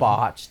it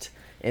botched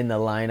in the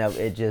lineup,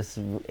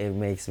 it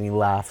makes me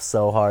laugh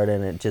so hard,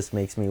 and it just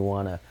makes me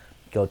want to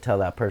go tell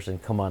that person,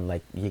 come on,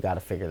 like, you got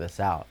to figure this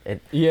out.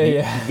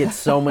 You get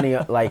so many,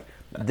 like,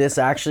 this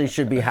actually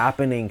should be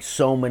happening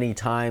so many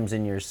times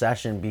in your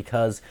session,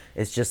 because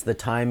it's just the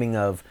timing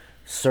of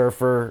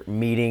surfer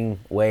meeting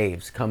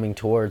waves coming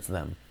towards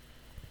them,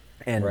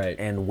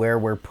 and where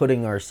we're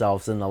putting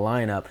ourselves in the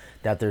lineup,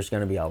 that there's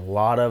going to be a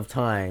lot of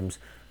times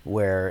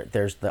where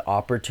there's the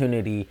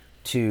opportunity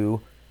to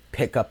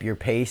pick up your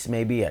pace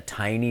maybe a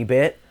tiny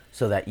bit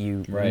so that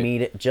you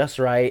meet it just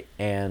right,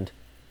 and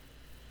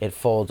it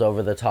folds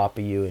over the top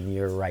of you and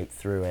you're right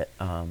through it,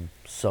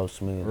 so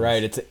smooth.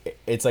 Right.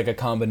 It's like a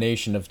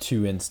combination of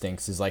two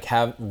instincts, is like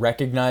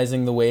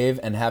recognizing the wave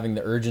and having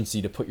the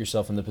urgency to put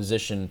yourself in the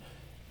position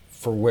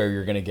for where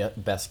you're going to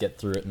best get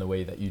through it in the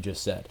way that you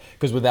just said.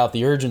 Because without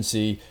the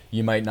urgency,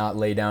 you might not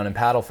lay down and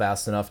paddle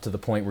fast enough to the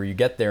point where you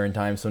get there in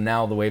time. So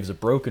now the wave's a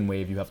broken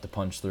wave you have to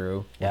punch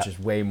through, which is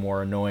way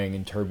more annoying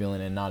and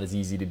turbulent and not as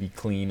easy to be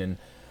clean and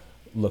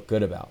look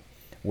good about.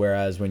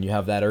 Whereas when you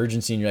have that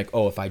urgency and you're like,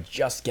 oh, if I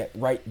just get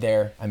right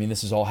there, I mean,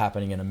 this is all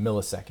happening in a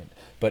millisecond.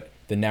 But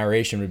the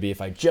narration would be,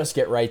 if I just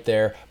get right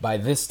there by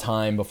this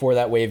time, before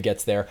that wave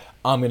gets there,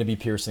 I'm going to be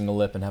piercing the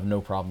lip and have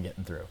no problem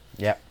getting through.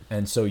 Yep.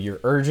 And so you're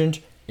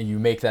urgent, and you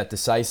make that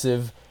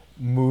decisive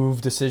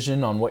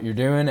decision on what you're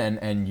doing,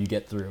 and you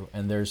get through.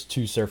 And there's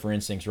two surfer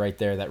instincts right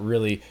there that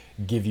really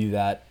give you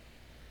that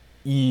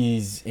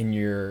ease in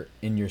your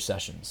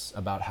sessions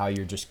about how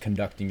you're just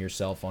conducting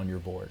yourself on your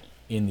board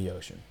in the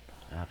ocean.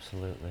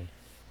 Absolutely.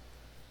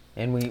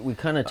 And we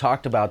kind of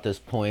talked about this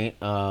point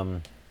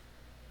up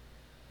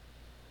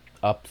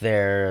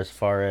there, as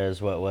far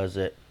as, what was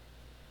it?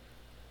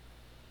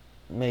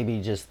 Maybe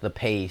just the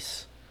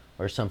pace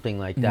or something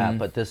like that.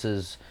 But this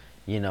is,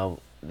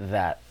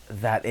 that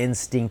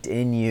instinct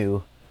in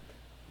you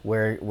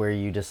where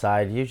you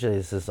decide, usually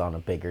this is on a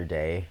bigger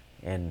day,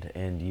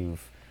 and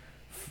you've,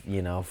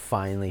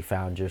 finally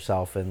found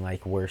yourself in,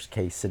 like, worst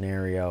case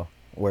scenario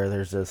where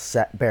there's a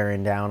set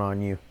bearing down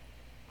on you,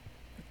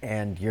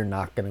 and you're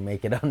not going to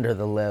make it under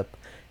the lip,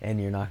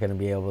 and you're not going to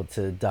be able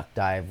to duck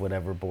dive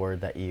whatever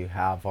board that you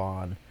have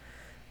on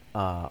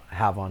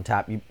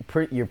tap.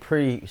 You're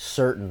pretty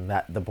certain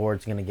that the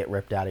board's going to get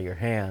ripped out of your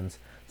hands.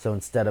 So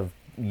instead of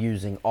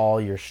using all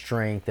your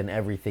strength and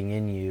everything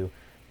in you,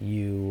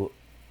 you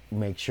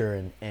make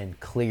sure and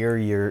clear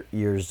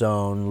your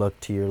zone, look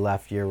to your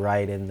left, your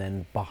right, and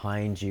then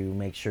behind you,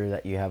 make sure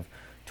that you have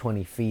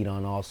 20 feet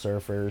on all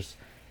surfers,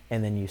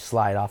 and then you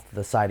slide off to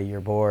the side of your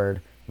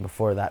board.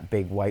 Before that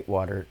big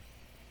whitewater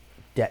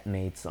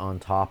detonates on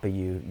top of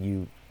you,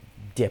 you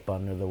dip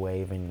under the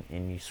wave and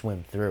you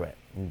swim through it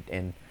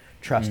and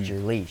trust your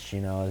leash.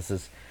 This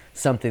is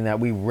something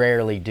that we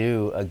rarely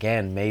do,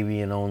 again,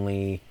 maybe in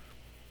only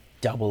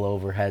double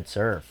overhead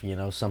surf,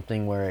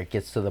 something where it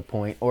gets to the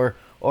point, or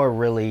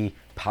really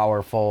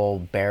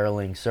powerful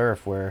barreling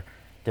surf, where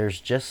there's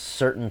just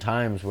certain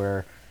times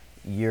where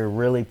you're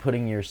really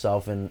putting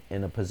yourself in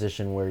a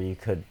position where you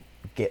could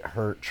get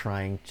hurt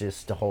trying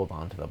just to hold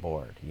on to the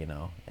board,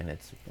 and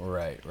it's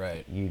right.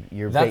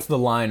 That's the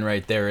line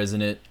right there,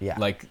 isn't it? Yeah.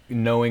 Like,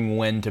 knowing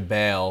when to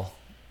bail,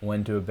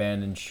 when to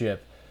abandon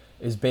ship,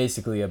 is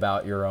basically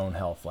about your own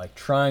health. Like,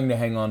 trying to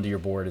hang on to your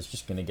board is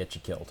just going to get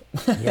you killed.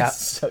 Yeah.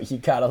 So you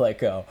gotta let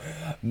go.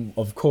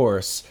 Of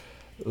course,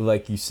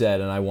 like you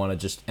said, and I want to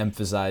just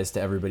emphasize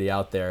to everybody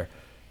out there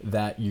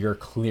that you're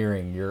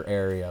clearing your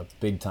area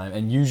big time.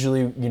 And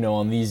usually,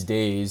 on these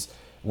days,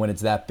 when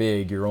it's that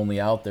big, you're only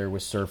out there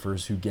with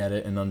surfers who get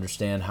it and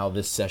understand how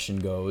this session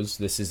goes.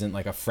 This isn't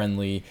like a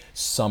friendly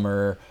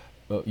summer,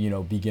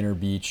 beginner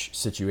beach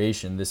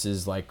situation. This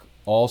is like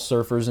all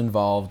surfers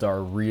involved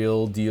are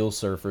real deal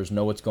surfers,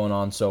 know what's going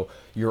on. So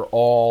you're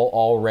all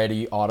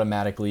already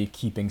automatically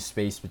keeping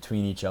space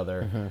between each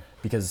other,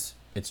 because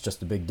it's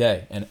just a big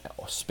day, and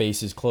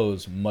spaces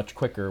close much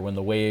quicker when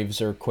the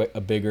waves are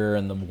bigger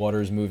and the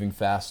water's moving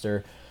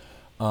faster.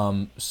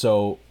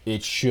 So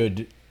it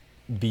should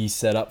be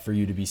set up for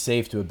you to be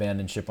safe to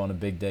abandon ship on a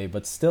big day,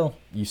 but still,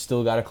 you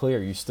still got to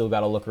clear. You still got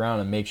to look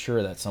around and make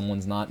sure that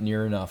someone's not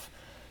near enough,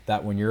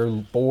 that when your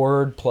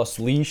board plus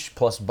leash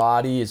plus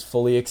body is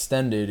fully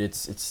extended,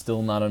 it's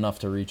still not enough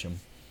to reach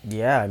them.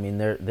 Yeah, I mean,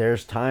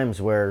 there's times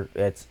where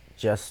it's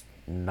just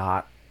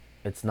not,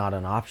 it's not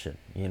an option,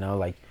 you know,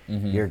 like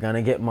you're going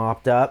to get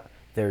mopped up.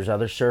 There's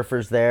other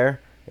surfers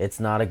there. It's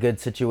not a good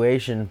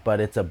situation, but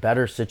it's a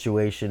better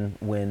situation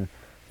when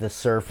the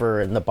surfer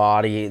and the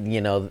body,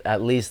 you know,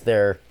 at least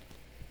they're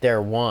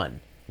one,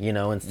 you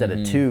know, instead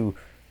of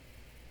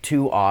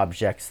two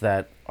objects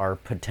that are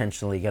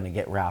potentially going to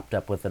get wrapped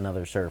up with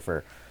another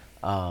surfer.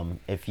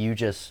 If you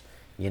just,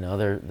 you know,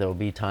 there'll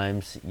be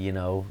times, you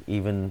know,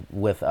 even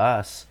with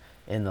us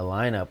in the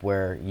lineup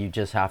where you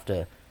just have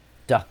to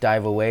duck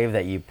dive a wave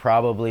that you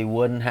probably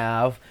wouldn't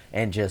have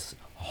and just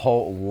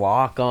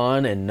lock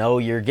on and know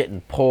you're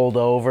getting pulled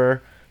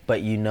over,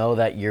 but you know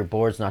that your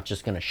board's not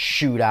just going to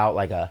shoot out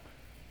like a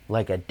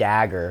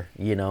dagger,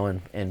 you know,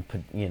 and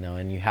you know,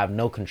 and you have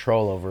no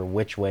control over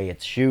which way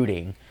it's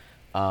shooting.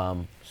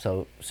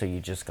 So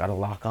you just got to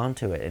lock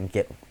onto it and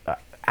get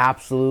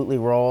absolutely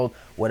rolled,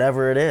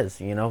 whatever it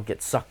is, you know,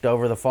 get sucked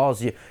over the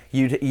falls.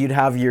 You'd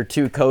have your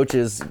two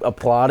coaches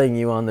applauding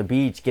you on the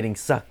beach getting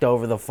sucked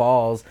over the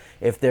falls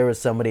if there was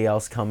somebody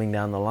else coming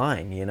down the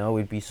line, you know.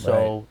 We'd be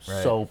so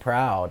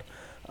proud,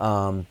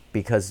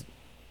 because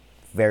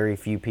very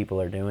few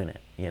people are doing it,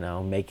 you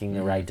know, making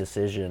the right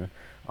decision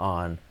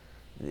on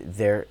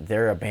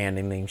they're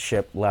abandoning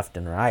ship left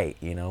and right,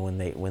 you know, when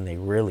they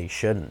really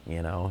shouldn't,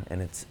 you know.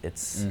 And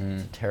it's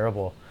a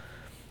terrible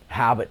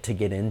habit to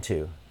get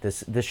into.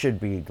 This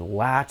should be the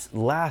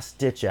last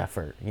ditch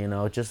effort, you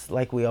know, just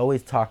like we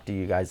always talk to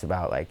you guys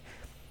about, like,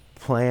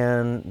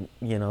 plan,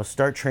 you know,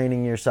 start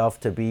training yourself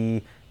to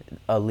be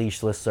a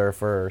leashless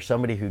surfer or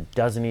somebody who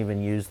doesn't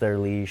even use their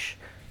leash,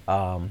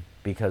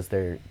 because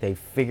they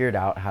figured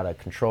out how to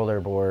control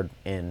their board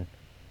in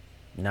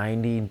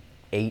 98%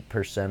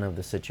 of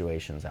the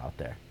situations out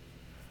there.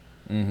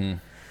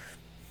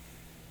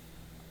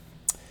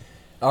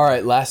 All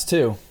right, last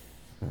two.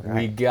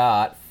 Right. We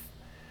got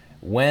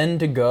when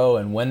to go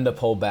and when to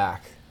pull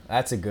back.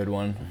 That's a good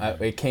one.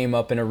 It came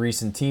up in a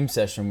recent team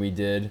session we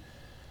did,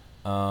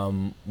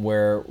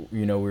 where,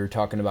 you know, we were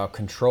talking about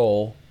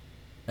control,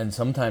 and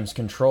sometimes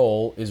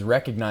control is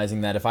recognizing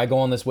that if I go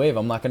on this wave,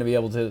 I'm not going to be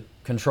able to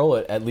control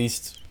it, at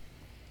least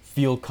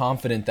feel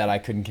confident that I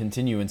can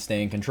continue and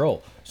stay in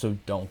control. So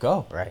don't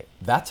go. Right.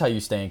 That's how you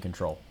stay in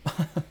control.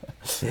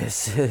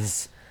 This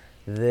is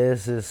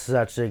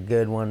such a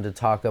good one to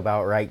talk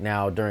about right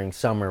now during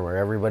summer, where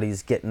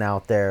everybody's getting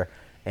out there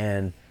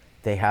and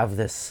they have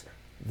this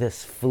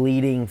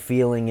fleeting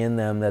feeling in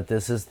them that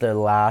this is their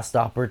last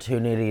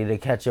opportunity to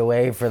catch a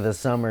wave for the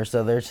summer.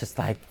 So they're just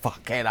like,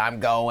 fuck it, I'm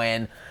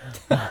going.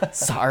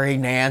 Sorry,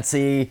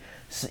 Nancy.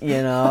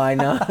 You know, I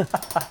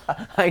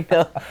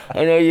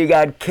know you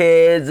got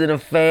kids and a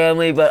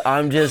family, but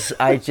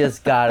I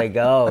just gotta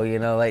go. You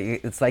know,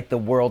 like, it's like the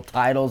world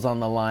title's on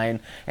the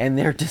line and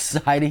they're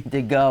deciding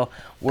to go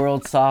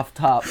World Soft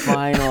Top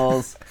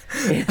Finals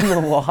in the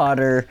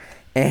water,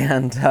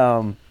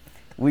 and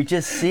we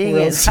just seeing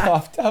World it.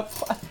 Soft Top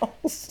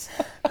Finals.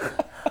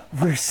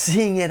 We're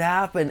seeing it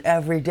happen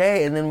every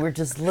day, and then we're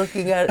just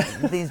looking at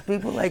these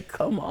people like,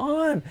 come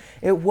on,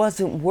 it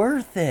wasn't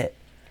worth it.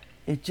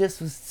 It just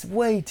was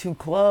way too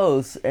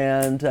close,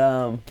 and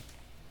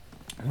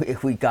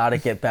we got to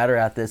get better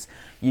at this.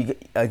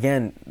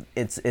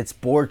 It's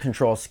board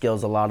control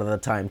skills a lot of the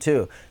time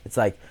too. It's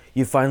like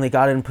you finally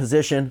got in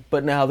position,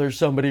 but now there's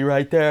somebody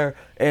right there,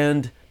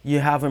 and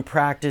you haven't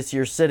practiced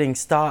your sitting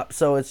stop.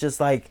 So it's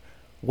just like,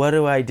 what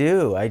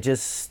do? I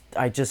just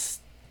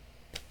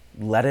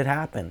let it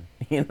happen,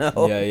 you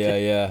know?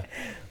 Yeah.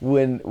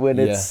 When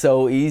it's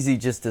so easy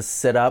just to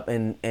sit up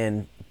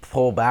and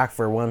pull back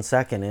for 1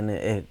 second,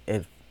 and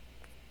it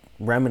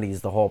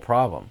remedies the whole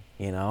problem,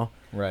 you know?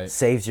 Right.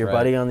 Saves your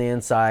buddy on the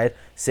inside,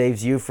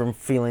 saves you from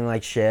feeling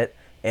like shit,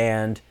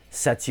 and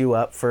sets you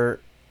up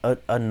for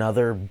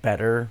another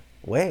better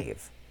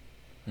wave.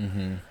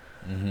 Yeah,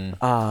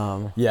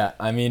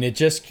 I mean,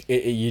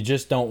 you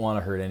just don't want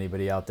to hurt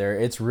anybody out there.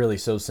 It's really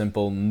so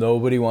simple.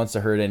 Nobody wants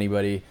to hurt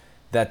anybody.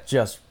 That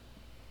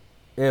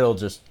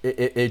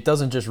it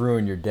doesn't just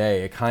ruin your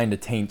day. It kind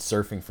of taints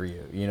surfing for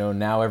you. You know,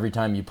 now every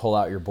time you pull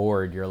out your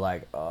board, you're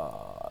like,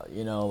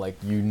 you know, like,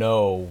 you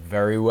know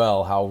very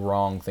well how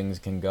wrong things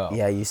can go.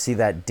 Yeah, you see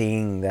that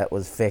ding that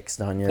was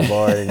fixed on your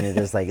board, and you're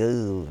just like,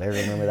 ooh, I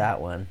remember that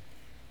one.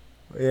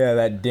 Yeah,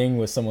 that ding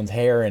with someone's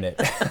hair in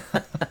it.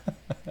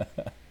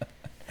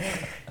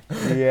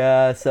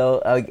 Yeah,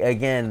 so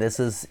again, this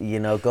is, you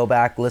know, go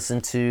back,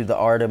 listen to the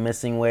Art of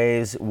Missing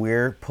Waves.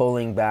 We're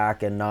pulling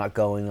back and not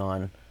going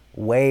on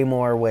way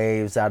more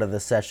waves out of the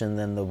session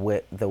than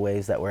the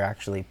waves that we're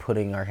actually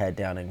putting our head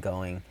down and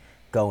going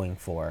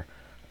for.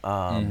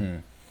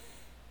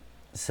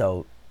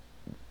 So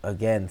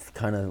again,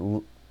 kind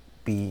of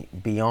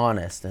be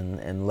honest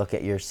and look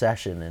at your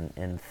session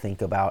and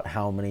think about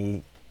how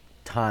many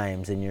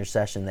times in your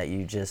session that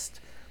you just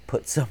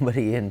put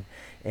somebody in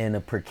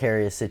a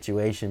precarious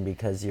situation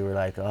because you were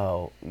like,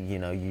 oh,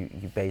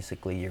 you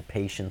basically, your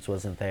patience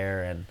wasn't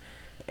there,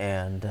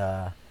 and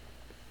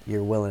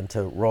you're willing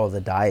to roll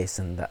the dice,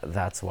 and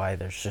that's why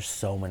there's just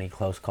so many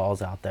close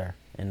calls out there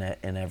in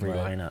every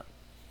lineup.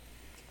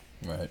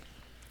 Right.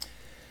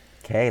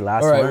 Okay,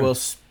 last one. All right, one. well,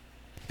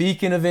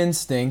 speaking of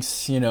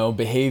instincts,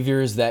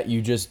 behaviors that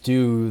you just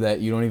do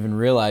that you don't even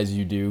realize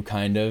you do,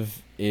 kind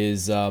of,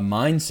 is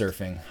mind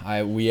surfing.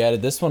 We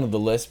added this one to the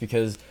list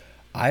because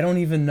I don't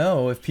even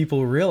know if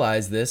people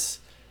realize this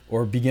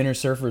or beginner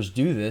surfers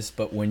do this,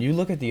 but when you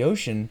look at the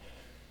ocean,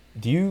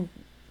 do you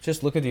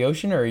just look at the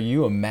ocean, or are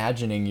you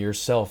imagining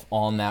yourself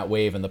on that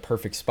wave in the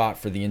perfect spot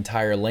for the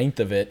entire length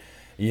of it,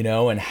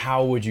 and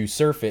how would you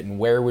surf it, and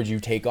where would you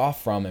take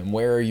off from, and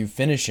where are you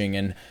finishing,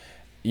 and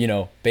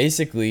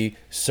basically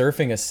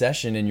surfing a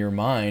session in your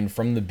mind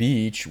from the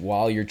beach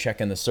while you're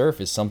checking the surf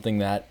is something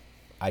that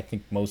I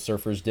think most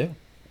surfers do.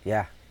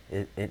 Yeah,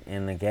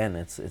 and again,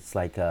 it's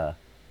like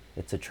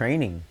it's a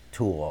training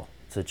tool.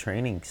 It's a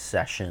training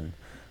session.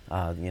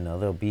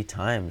 There'll be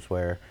times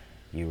where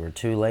you were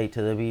too late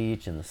to the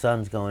beach and the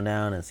sun's going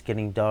down and it's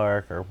getting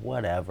dark or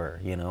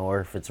whatever, or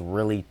if it's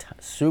really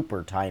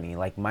super tiny,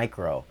 like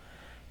micro,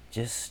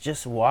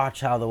 just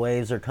watch how the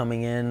waves are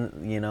coming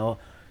in.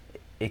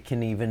 It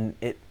can even,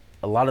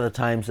 a lot of the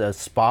times a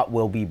spot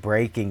will be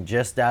breaking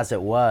just as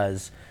it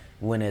was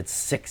when it's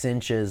 6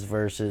 inches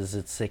versus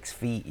it's 6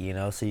 feet,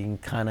 so you can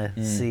kind of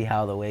see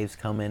how the waves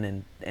come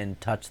in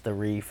and touch the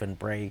reef and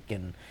break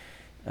and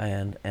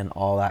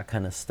all that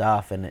kind of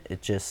stuff. And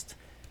it just,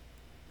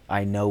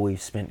 I know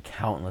we've spent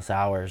countless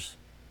hours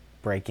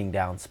breaking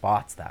down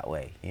spots that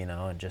way,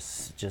 and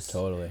just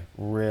totally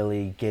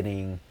really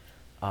getting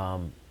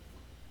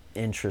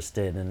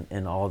interested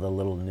in all the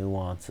little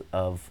nuance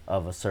of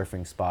a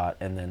surfing spot.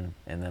 And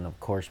then of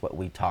course what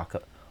we talk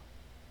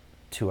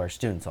to our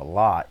students a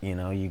lot,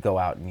 you go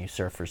out and you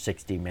surf for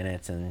 60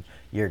 minutes and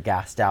you're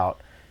gassed out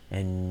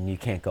and you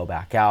can't go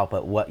back out.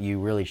 But what you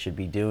really should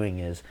be doing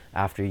is,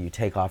 after you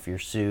take off your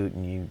suit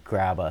and you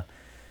grab a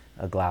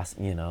glass,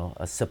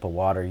 a sip of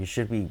water, you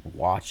should be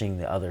watching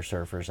the other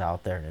surfers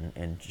out there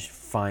and just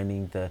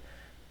finding the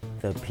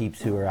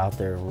peeps who are out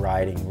there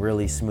riding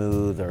really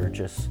smooth, or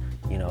just,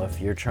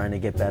 if you're trying to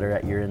get better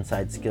at your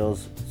inside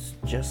skills,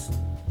 just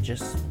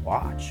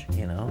watch,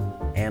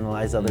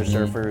 analyze other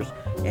surfers,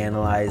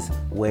 analyze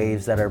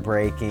waves that are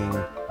breaking,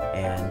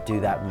 and do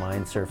that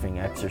mind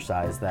surfing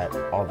exercise that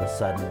all of a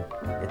sudden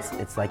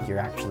it's like you're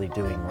actually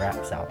doing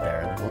reps out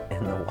there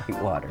in the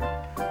white water.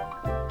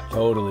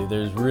 Totally.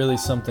 There's really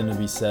something to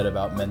be said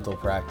about mental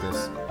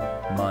practice,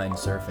 mind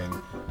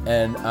surfing.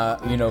 And,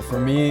 for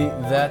me,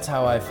 that's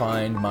how I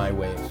find my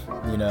wave.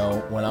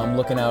 When I'm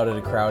looking out at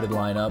a crowded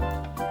lineup,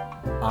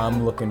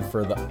 I'm looking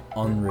for the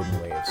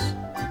unridden waves.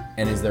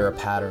 And is there a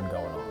pattern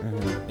going on?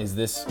 Mm-hmm. Is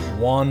this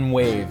one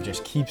wave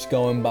just keeps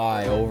going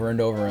by over and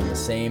over in the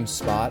same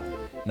spot?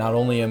 Not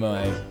only am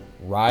I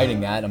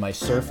riding that, am I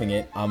surfing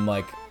it, I'm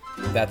like,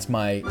 that's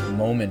my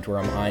moment where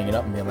I'm eyeing it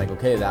up and being like,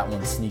 okay, that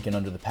one's sneaking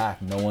under the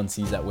pack. No one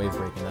sees that wave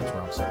breaking. That's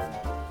where I'm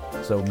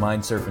surfing. So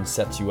mind surfing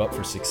sets you up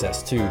for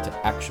success too, to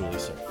actually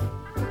surf.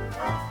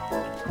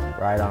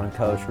 Right on,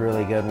 Coach.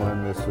 Really good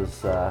one. This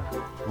was a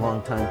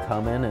long time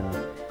coming, and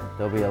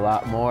there'll be a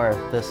lot more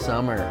this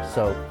summer.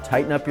 So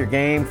tighten up your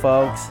game,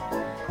 folks.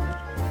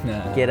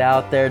 Get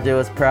out there, do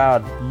us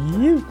proud.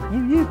 You.